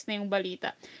 medyo panis na yung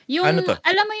balita. Yung, ano to?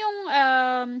 alam mo yung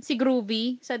si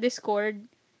Groovy sa Discord,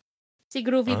 si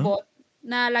Groovy bot,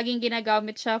 na laging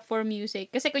ginagamit siya for music.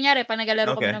 Kasi kunyari, pa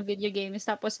nagalaro kami ng video games,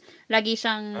 tapos lagi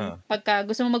siyang, pagka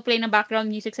gusto mo mag-play ng background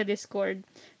music sa Discord,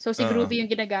 so si Groovy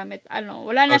yung ginagamit.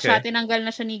 Wala na siya, tinanggal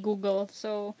na siya ni Google.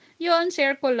 So, yun,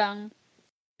 share ko lang.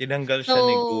 Tinanggal siya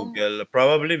ni Google,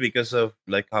 probably because of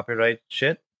like copyright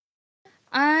shit?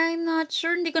 I'm not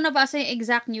sure. Hindi ko nabasa yung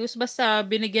exact news. Basta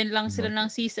binigyan lang sila ng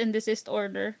cease and desist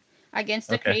order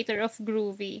against the creator of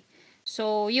Groovy.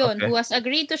 So, yun, who has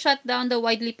agreed to shut down the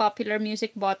widely popular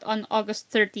music bot on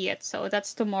August 30th. So,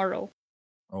 that's tomorrow.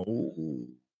 Oh.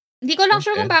 Hindi ko lang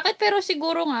sure kung bakit, pero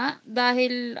siguro nga,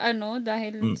 dahil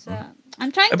sa...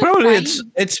 I'm trying to probably find...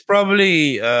 It's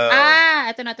probably...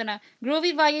 ito na.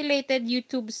 Groovy violated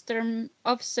YouTube's term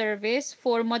of service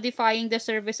for modifying the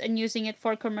service and using it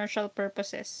for commercial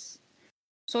purposes.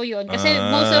 So, yun. Kasi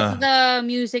most of the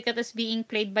music that is being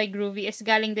played by Groovy is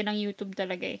galing din ng YouTube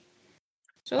talaga eh.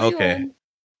 So, yun.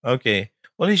 Okay.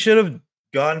 Well, he should have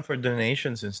gone for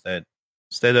donations instead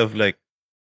of like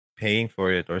paying for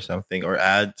it or something or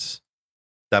ads.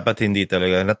 Dapat hindi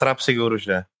talaga. Natrap siguro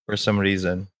siya for some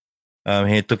reason.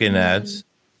 He took in ads.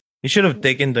 He should have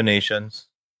taken donations.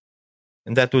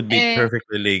 And that would be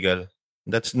perfectly legal.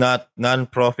 That's not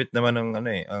non-profit naman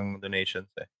ang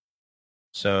donations eh.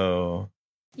 So,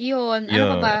 yun.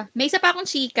 Ano pa ba? May isa pa akong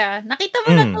chika. Nakita mo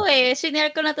na to eh.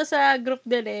 Shinare ko na to sa group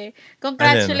din eh.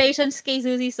 Congratulations kay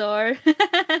Suzy Sor.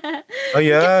 Oh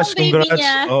yes,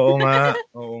 congrats. Oo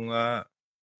nga.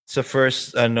 Sa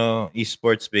first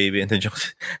esports baby.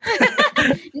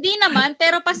 Hindi naman,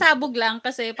 pero pasabog lang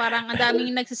kasi parang ang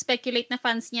daming nagse-speculate na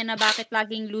fans niya na bakit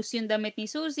laging loose yung damit ni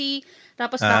Suzy,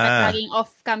 tapos bakit laging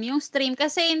off-cam yung stream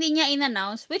kasi hindi niya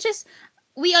in-announce, which is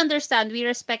we understand, we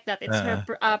respect that. It's her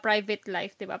private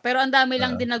life, diba? Pero ang dami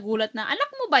lang din nagulat na, anak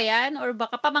mo ba yan? Or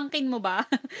baka pamangkin mo ba?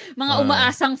 Mga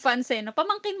umaasang fans eh, no?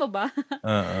 Pamangkin mo ba?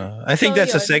 I think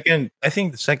that's the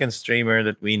second streamer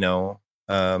that we know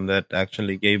that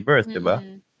actually gave birth, diba?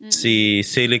 Si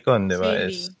Silicon,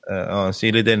 diba?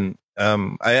 Silly din.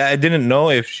 I didn't know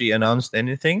if she announced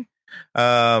anything.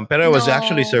 Pero I was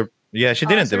actually she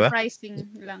didn't, diba?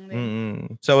 Surprising lang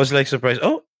din. So I was like surprised.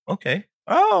 Oh, okay.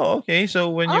 So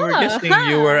when you were guessing,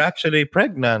 you were actually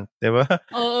pregnant, diba?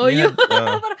 Oo, yun.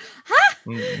 Ha?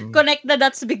 Connect the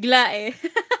dots bigla eh.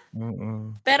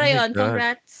 Pero yun,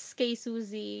 congrats kay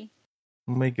Suzy.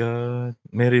 Oh my God.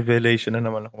 May revelation na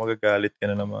naman ako. Magagalit ka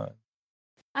na naman.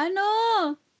 Ano?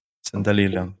 Sandali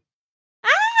lang.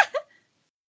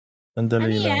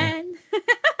 Sandali lang. Yan?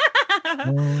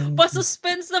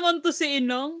 Pa-suspense naman to si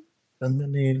Inong.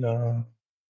 Sandali lang.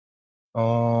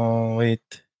 Oh,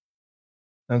 wait.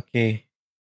 Okay.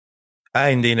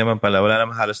 Hindi naman pala. Wala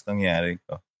naman halos nangyari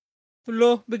ko.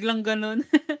 Pulo, biglang ganun.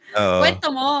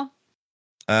 Kwento mo.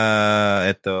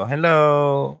 Ito. Hello.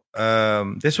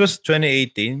 This was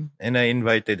 2018 and I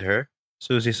invited her,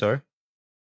 Suzy Sor.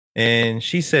 And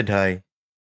she said hi.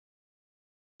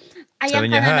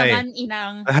 Ayan ka na naman,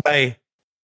 Inang. Hi.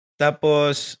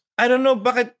 Tapos, I don't know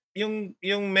bakit yung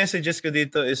messages ko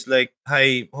dito is like,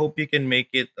 hi, hope you can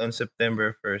make it on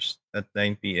September 1st at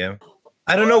 9 p.m.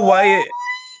 I don't know why.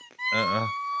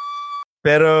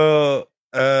 Pero,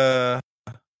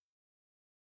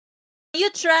 you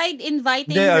tried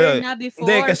inviting her na before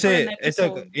kasi, for an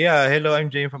episode. Hello,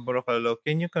 I'm Jane from Boracalo.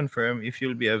 Can you confirm if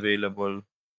you'll be available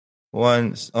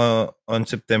once on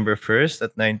September 1st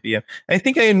at 9 p.m.? I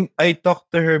think I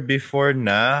talked to her before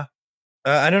na.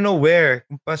 I don't know where.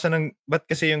 Ba't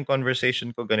kasi yung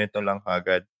conversation ko ganito lang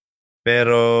agad.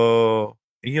 Pero,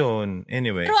 yun.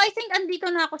 Anyway. Pero I think andito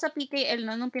na ako sa PKL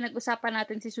nung pinag-usapan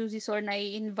natin si Suzy Sor na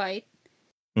i-invite.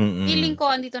 Feeling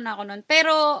ko andito na ako nun.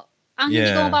 Pero, Ang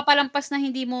hindi ko mapapalampas na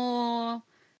hindi mo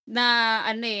na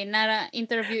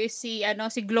interview is si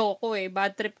Gloco eh.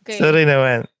 Bad trip ka eh. Sorry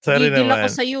naman. Gigil ako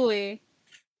sa iyo eh.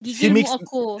 Gigil mo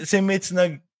ako. Si Mitch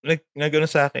nag-ano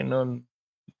sa akin noon.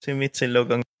 Si Mitch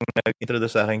Silog ang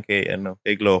nag-introduce sa akin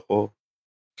kay Gloco.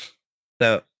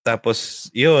 Tapos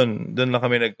yun, doon lang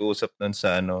kami nag-uusap noon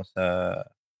sa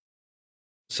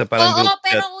parang group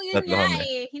chat. Pero yun nga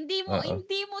eh. Hindi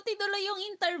mo tinuloy yung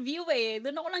interview eh.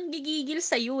 Doon ako lang gigigil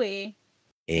sa iyo eh.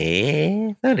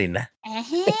 Sorry na.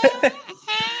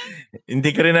 Hindi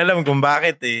ko rin alam kung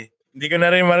bakit eh. Hindi ko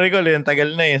na rin ma-recall eh. Ang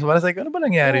tagal na eh. So, parang ano ba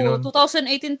nangyari noon?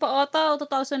 2018 pa ata o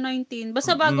 2019.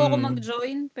 Basta bago ako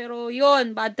mag-join. Pero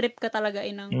yun, bad trip ka talaga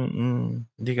inang.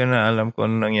 Hindi ko na alam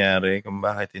kung ano nangyari. Kung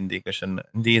bakit hindi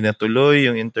natuloy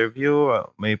yung interview.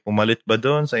 May pumalit ba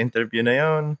doon sa interview na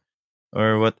yon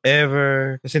or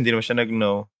whatever. Kasi hindi naman siya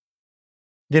nag-know.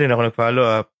 Hindi rin ako nag-follow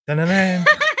up. Tananan.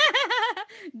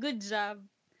 Good job.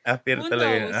 Appear Who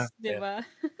talaga knows, yun. diba?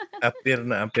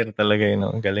 Appear talaga yun.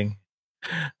 Ang galing.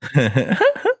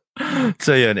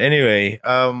 So yun. Anyway,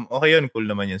 okay yun. Cool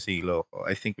naman yung si Loco.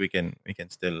 I think we can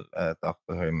still talk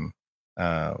to him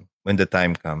when the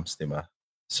time comes, diba?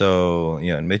 So,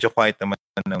 yun. Medyo quiet naman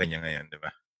ng kanya ngayon, diba?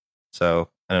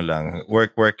 So,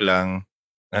 work lang.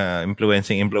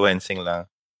 Influencing lang.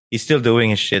 He's still doing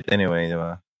his shit anyway,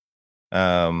 diba?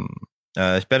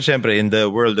 Pero syempre, in the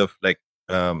world of like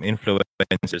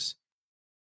influencers,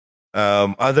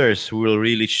 others will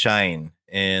really shine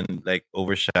and like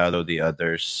overshadow the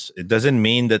others. It doesn't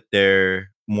mean that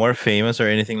they're more famous or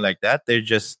anything like that. They're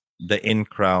just the in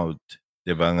crowd,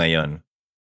 diba ngayon?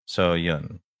 So,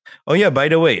 yun. Oh yeah, by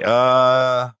the way,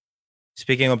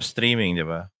 speaking of streaming,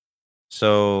 diba?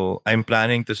 So, I'm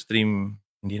planning to stream,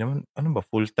 hindi naman,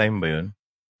 full-time ba yun?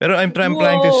 Pero I'm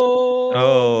planning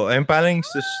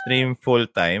to stream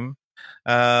full-time.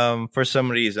 For some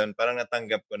reason, parang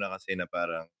natanggap ko na kasi na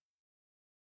parang,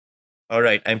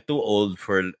 alright, I'm too old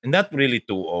not really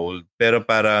too old, pero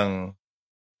parang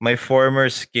my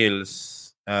former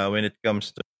skills when it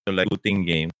comes to like shooting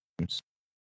games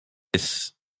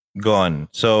is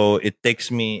gone. So it takes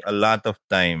me a lot of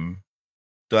time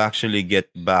to actually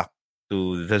get back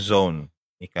to the zone.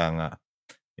 Ika nga.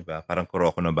 Diba? Parang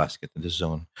Kuroko no Basket, the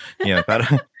zone. Yeah,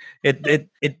 parang it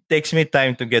takes me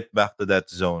time to get back to that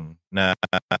zone na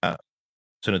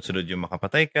sunod-sunod yung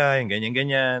makapatay ka, yung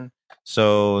ganyan-ganyan.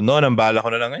 So, noon, ang bala ko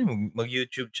na lang,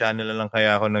 mag-YouTube channel na lang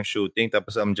kaya ako ng shooting.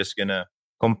 Tapos, I'm just gonna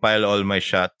compile all my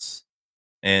shots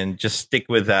and just stick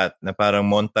with that na parang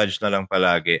montage na lang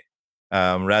palagi.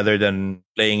 Rather than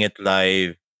playing it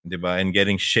live, diba? And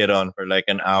getting shit on for like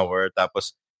an hour.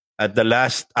 Tapos, at the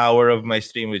last hour of my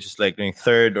stream, which is like yung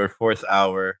third or fourth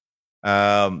hour,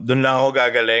 dun lang ako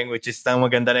gagaling, which is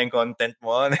maganda na yung content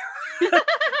mo.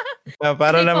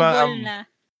 Para naman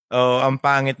ang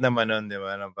pangit naman nun, di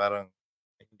ba? Parang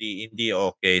hindi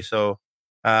okay. So,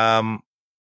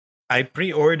 I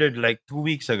pre-ordered like 2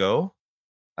 weeks ago.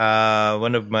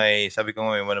 One of my, hindi ko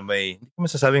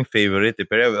masasabing favorite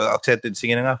pero accepted,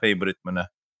 sige na nga, favorite mo na,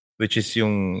 which is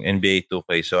yung NBA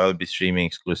 2K. So, I'll be streaming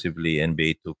exclusively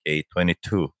NBA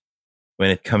 2K22 when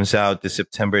it comes out this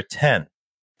September 10.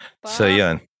 So,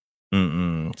 yun.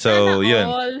 So, yun.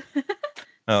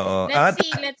 Oo.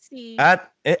 Let's see. At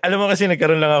alam mo kasi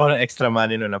nagkaroon lang ako ng extra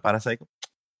money noon na para sa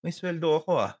may sweldo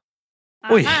ako ah.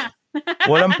 Uy,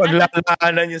 walang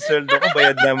paglalaanan yung sweldo ko,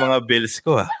 bayad na mga bills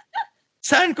ko ah.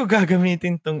 Saan ko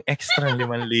gagamitin tong extra 5,000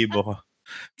 ko?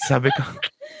 Sabi ko,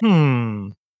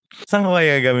 saan ko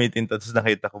kaya gagamitin to? Tapos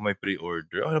nakita ko may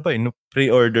pre-order. Ano ba yun?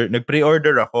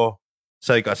 Nag-pre-order ako.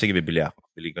 Sabi ko, sige, bibili ako.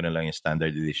 Bili ko na lang yung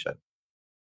standard edition.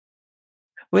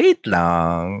 Wait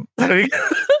lang. Sabi ko,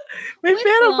 may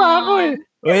pera pa ako eh.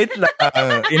 Wait lang.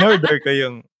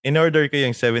 In-order ko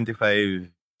yung 75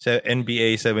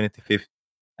 NBA 75th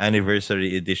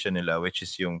anniversary edition nila, which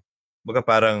is yung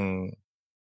parang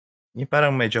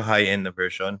medyo high-end na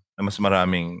version na mas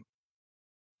maraming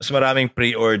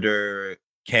pre-order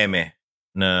keme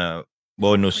na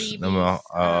bonus na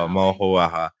makukuha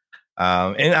ka.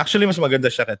 And actually mas maganda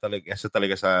siya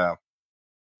talaga sa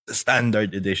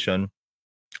standard edition.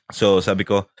 So sabi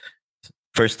ko,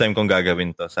 first time kong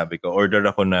gagawin to, sabi ko, order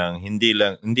ako ng, hindi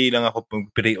lang ako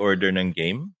pre-order ng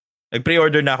game.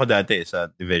 Nag-pre-order na ako dati sa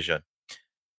Division.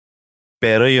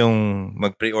 Pero yung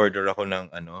mag-pre-order ako ng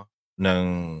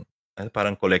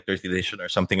parang collector's edition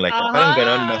or something like that. Parang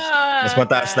ganon, mas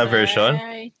mataas na version.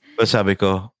 So sabi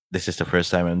ko, this is the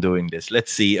first time I'm doing this.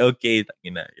 Let's see. Okay,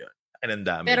 yun. Ang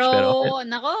damage. Pero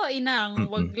nako,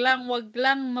 inang, wag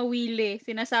lang mawili.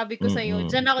 Sinasabi ko sa'yo.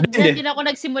 Diyan din ako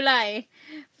nagsimula eh.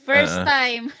 First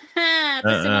time.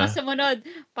 Tapos yung mga sumunod,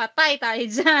 patay tayo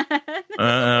dyan.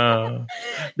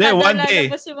 One day.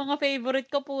 Lalabas yung mga favorite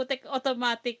ko, putek,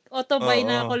 automatic, auto-buy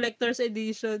na collector's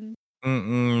edition.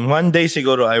 One day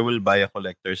siguro I will buy a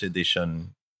collector's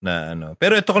edition na ano.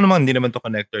 Pero ito ko naman, hindi naman to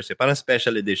collector's Parang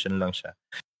special edition lang siya.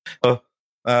 So,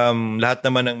 lahat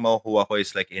naman ng makukuha ko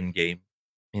is like in-game.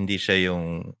 Hindi siya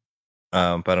yung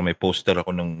parang may poster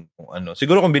ako ng ano.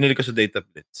 Siguro kung binili ko sa Data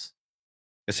Blitz.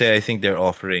 Kasi I think they're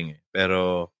offering.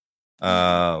 Pero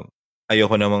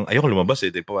ayoko lumabas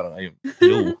eh. Parang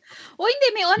hello. Hindi.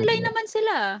 May online naman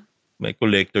sila. May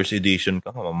collector's edition ka.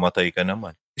 Mamatay ka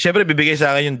naman. Siyempre, bibigay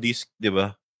sa akin yung disc, di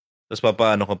ba? Tapos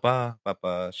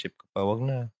papa-ship ko pa. Wag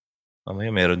na.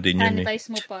 Mamaya meron din yun sanitize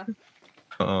mo pa.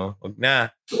 Oo. Wag na.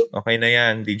 Okay na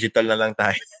yan. Digital na lang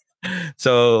tayo.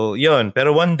 So, yun.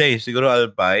 Pero one day, siguro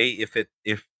I'll buy if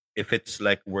it's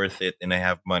like worth it and I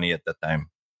have money at the time.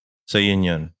 So,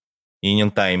 yun. Yun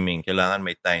yung timing. Kailangan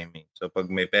may timing. So, pag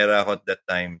may pera ako at that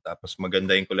time, tapos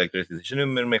maganda yung collector's edition,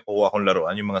 may kuha akong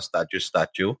laruan, yung mga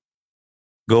statue.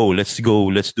 Let's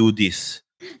go. Let's do this.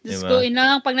 Diyos ko,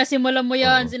 inang, pag nasimulan mo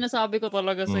yan, sinasabi ko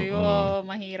talaga sa'yo,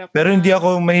 mahirap. Pero hindi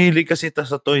ako mahilig kasi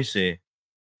sa toys eh.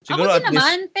 Siguro ako din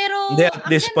naman, pero at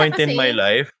this point in my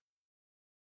life,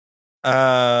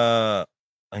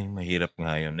 mahirap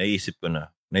nga yun. Naisip ko nga.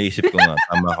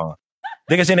 Tama ko.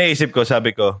 Hindi kasi naisip ko,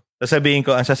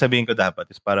 ang sasabihin ko dapat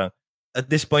is parang, at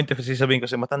this point, if sasabihin ko,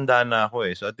 matanda na ako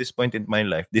eh. So at this point in my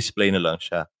life, display na lang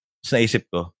siya. Tapos naisip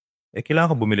ko,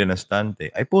 kailangan ko bumili ng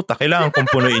stante. Ay puta, kailangan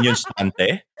kong punuin yung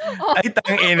stante? Ay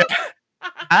tangina.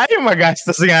 Ay,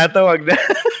 magastos nga ito. Wag na.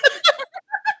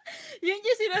 Yun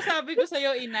yung sinasabi ko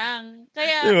sa'yo, inang.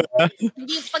 Kaya, diba?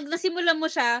 Hindi, pag nasimulan mo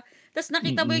siya, tapos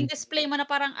nakita mo yung display mo na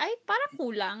parang, parang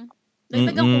kulang.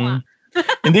 Dagdagan ko nga.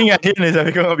 Hindi nga yun eh.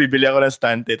 Sabi ko, bibili ako ng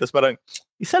stante. Tapos parang,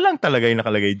 isa lang talaga yung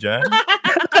nakalagay dyan.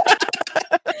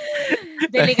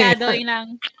 Delikado,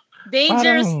 inang.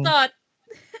 Dangerous parang, thought.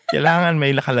 Kailangan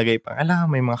may nakalagay pa.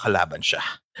 Kailangan may mga kalaban siya.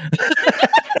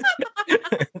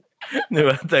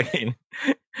 Diba? Tagin.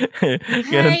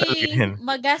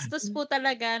 Magastos po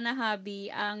talaga na hobby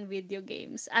ang video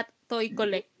games at toy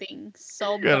collecting.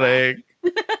 Sobra.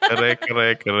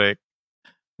 Correct.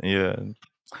 Ayan.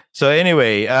 So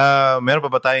anyway, meron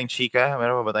pa ba tayong chika?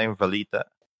 Meron pa ba tayong balita?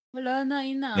 Wala na,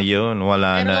 ina. Ayun,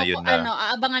 wala na. Yun na.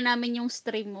 Aabangan namin yung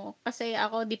stream mo. Kasi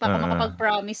ako, di pa ako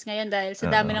makapag-promise ngayon dahil sa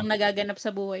dami ng nagaganap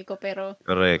sa buhay ko. Pero,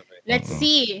 correct. Let's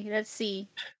see.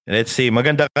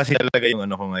 Maganda kasi talaga yung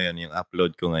ano ko ngayon, yung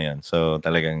upload ko ngayon. So,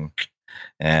 talagang,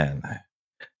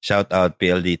 shout out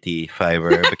PLDT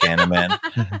Fiverr, Buchanan.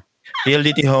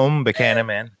 PLDT Home,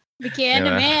 Buchanan.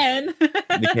 Buchanan.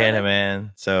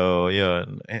 So,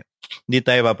 yun. Hindi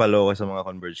tayo papaloko sa mga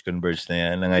converge na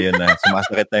yan. Na ngayon na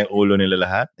sumasakit na yung ulo nila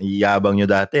lahat. Iyabang nyo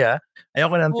dati ha.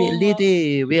 Ayoko ng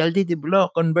PLDT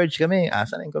block, converge kami.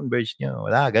 Asan yung converge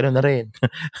nyo? Wala, ganun na rin.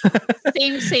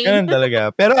 Same. Ganun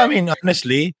talaga. Pero I mean,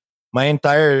 honestly, my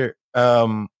entire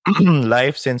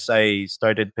life since I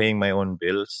started paying my own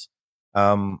bills,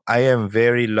 I am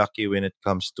very lucky when it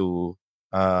comes to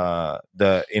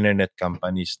the internet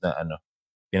companies na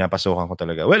pinapasukan ko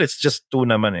talaga. Well, it's just two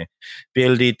naman eh.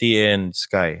 PLDT and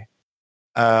Sky.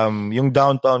 Yung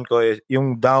downtime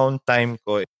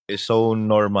ko is so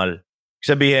normal.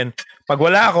 Sabihin, pag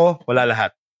wala ako, wala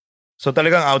lahat. So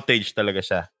talagang outage talaga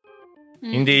siya.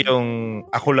 Hindi yung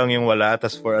ako lang yung wala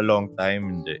tas for a long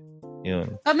time, hindi.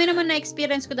 Yun. Kami naman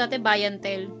na-experience ko dati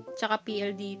Bayantel tsaka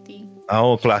PLDT.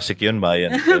 Classic yun,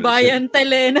 Bayantel.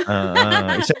 Bayantel eh.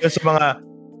 Isa sa mga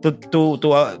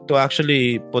to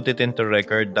actually put it into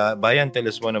record, Bayantel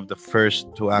is one of the first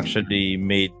to actually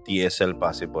made TSL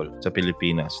possible sa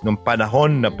Pilipinas. Nung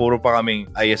panahon na puro pa kaming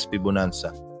ISP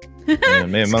Bonanza. Ayun,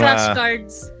 may mga scratch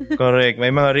cards. Correct. May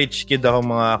mga rich kid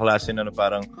akong mga klase na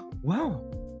parang, wow,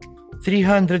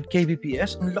 300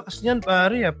 kbps. Ang lakas niyan,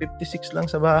 pare. 56 lang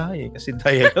sa bahay kasi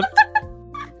dial-up.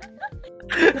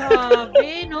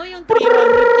 Grabe, no? Yung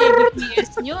 300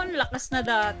 kbps nyo, lakas na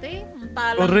dati. Ang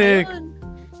talang correct. Yun.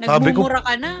 Nagmumura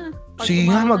ka na. Pag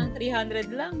kumama ng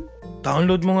 300 lang.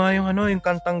 Download mo nga yung yung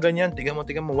kantang ganyan. Tiga mo,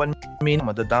 1 minute,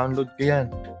 mada-download ka yan.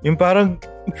 Yung parang,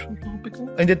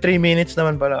 hindi 3 minutes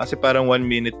naman pala. Kasi parang 1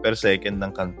 minute per second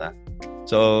ng kanta.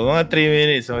 So, mga 3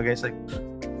 minutes. So, guys, like,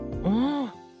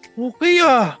 okay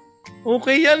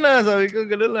Okay yan na. Sabi ko,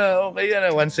 gano'n na. Okay yan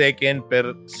na. 1 second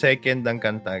per second ng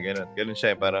kanta. Gano'n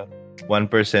siya. Parang 1%,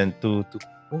 2.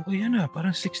 Okay yan na.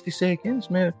 Parang 60 seconds.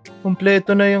 May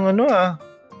kompleto na yung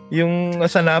yung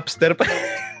sa Napster pa.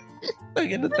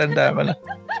 Gano'n, tanda pa na.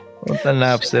 Punta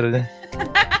Napster na.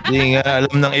 Hindi nga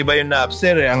alam ng iba yung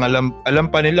Napster eh. Ang alam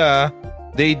pa nila,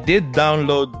 they did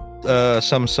download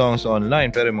some songs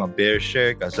online, pero mga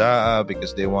Bearshare, Kazaa,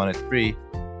 because they want it free.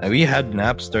 And we had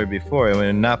Napster before.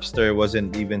 When Napster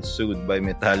wasn't even sued by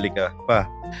Metallica pa.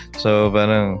 So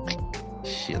parang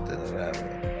shit.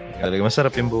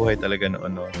 Masarap yung buhay talaga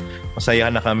noon. No? Masaya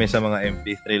na kami sa mga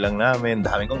MP3 lang namin.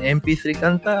 Dami kong MP3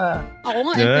 kanta.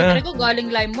 Ako nga, MP3 ko galing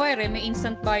LimeWire. May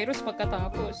instant virus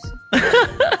pagkatapos.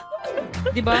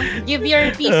 Diba? Give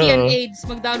your PC an AIDS.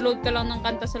 Mag-download ka lang ng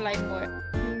kanta sa LimeWire.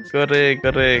 Correct.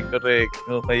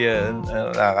 O kaya,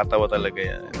 nakakatawa talaga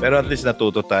yan. Pero at least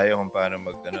natuto tayo kung paano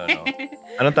no?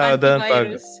 Anong tawag doon?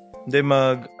 Hindi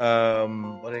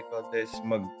what do you call this?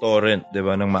 Mag-torrent, di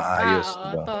ba? Nang maayos.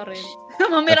 Diba? Torrent.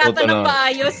 Mamirata ng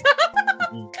maayos.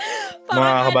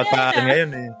 Mga kabataan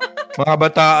ngayon eh. Mga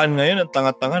kabataan ngayon, ang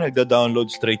tanga-tanga, nagda-download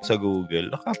straight sa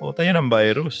Google. Nakaputa yan ang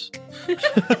virus.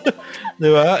 Di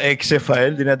ba? Exe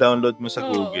file, dina-download mo sa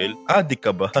Google. Di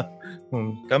ka ba?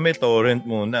 Kami torrent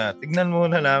muna. Tignan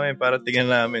muna namin para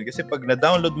tignan namin. Kasi pag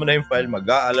na-download mo na yung file,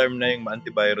 mag-a-alarm na yung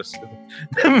antivirus ko.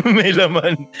 May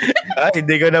laman.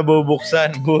 Hindi ka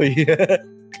nabubuksan, boy.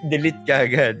 Delete ka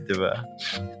agad, diba?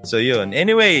 So, yun.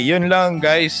 Anyway, yun lang,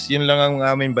 guys. Yun lang ang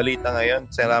aming balita ngayon.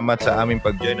 Salamat sa aming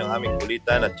pag-join ng aming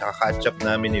kulitan at saka catch-up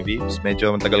namin ni Vips.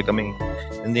 Medyo matagal kaming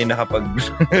hindi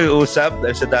nakapag-usap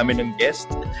dahil sa dami ng guest.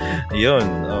 Yun.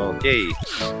 Okay.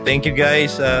 Thank you,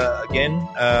 guys, again,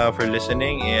 for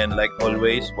listening. And like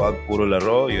always, wag puro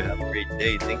laro. You have a great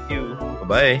day. Thank you.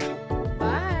 Bye-bye.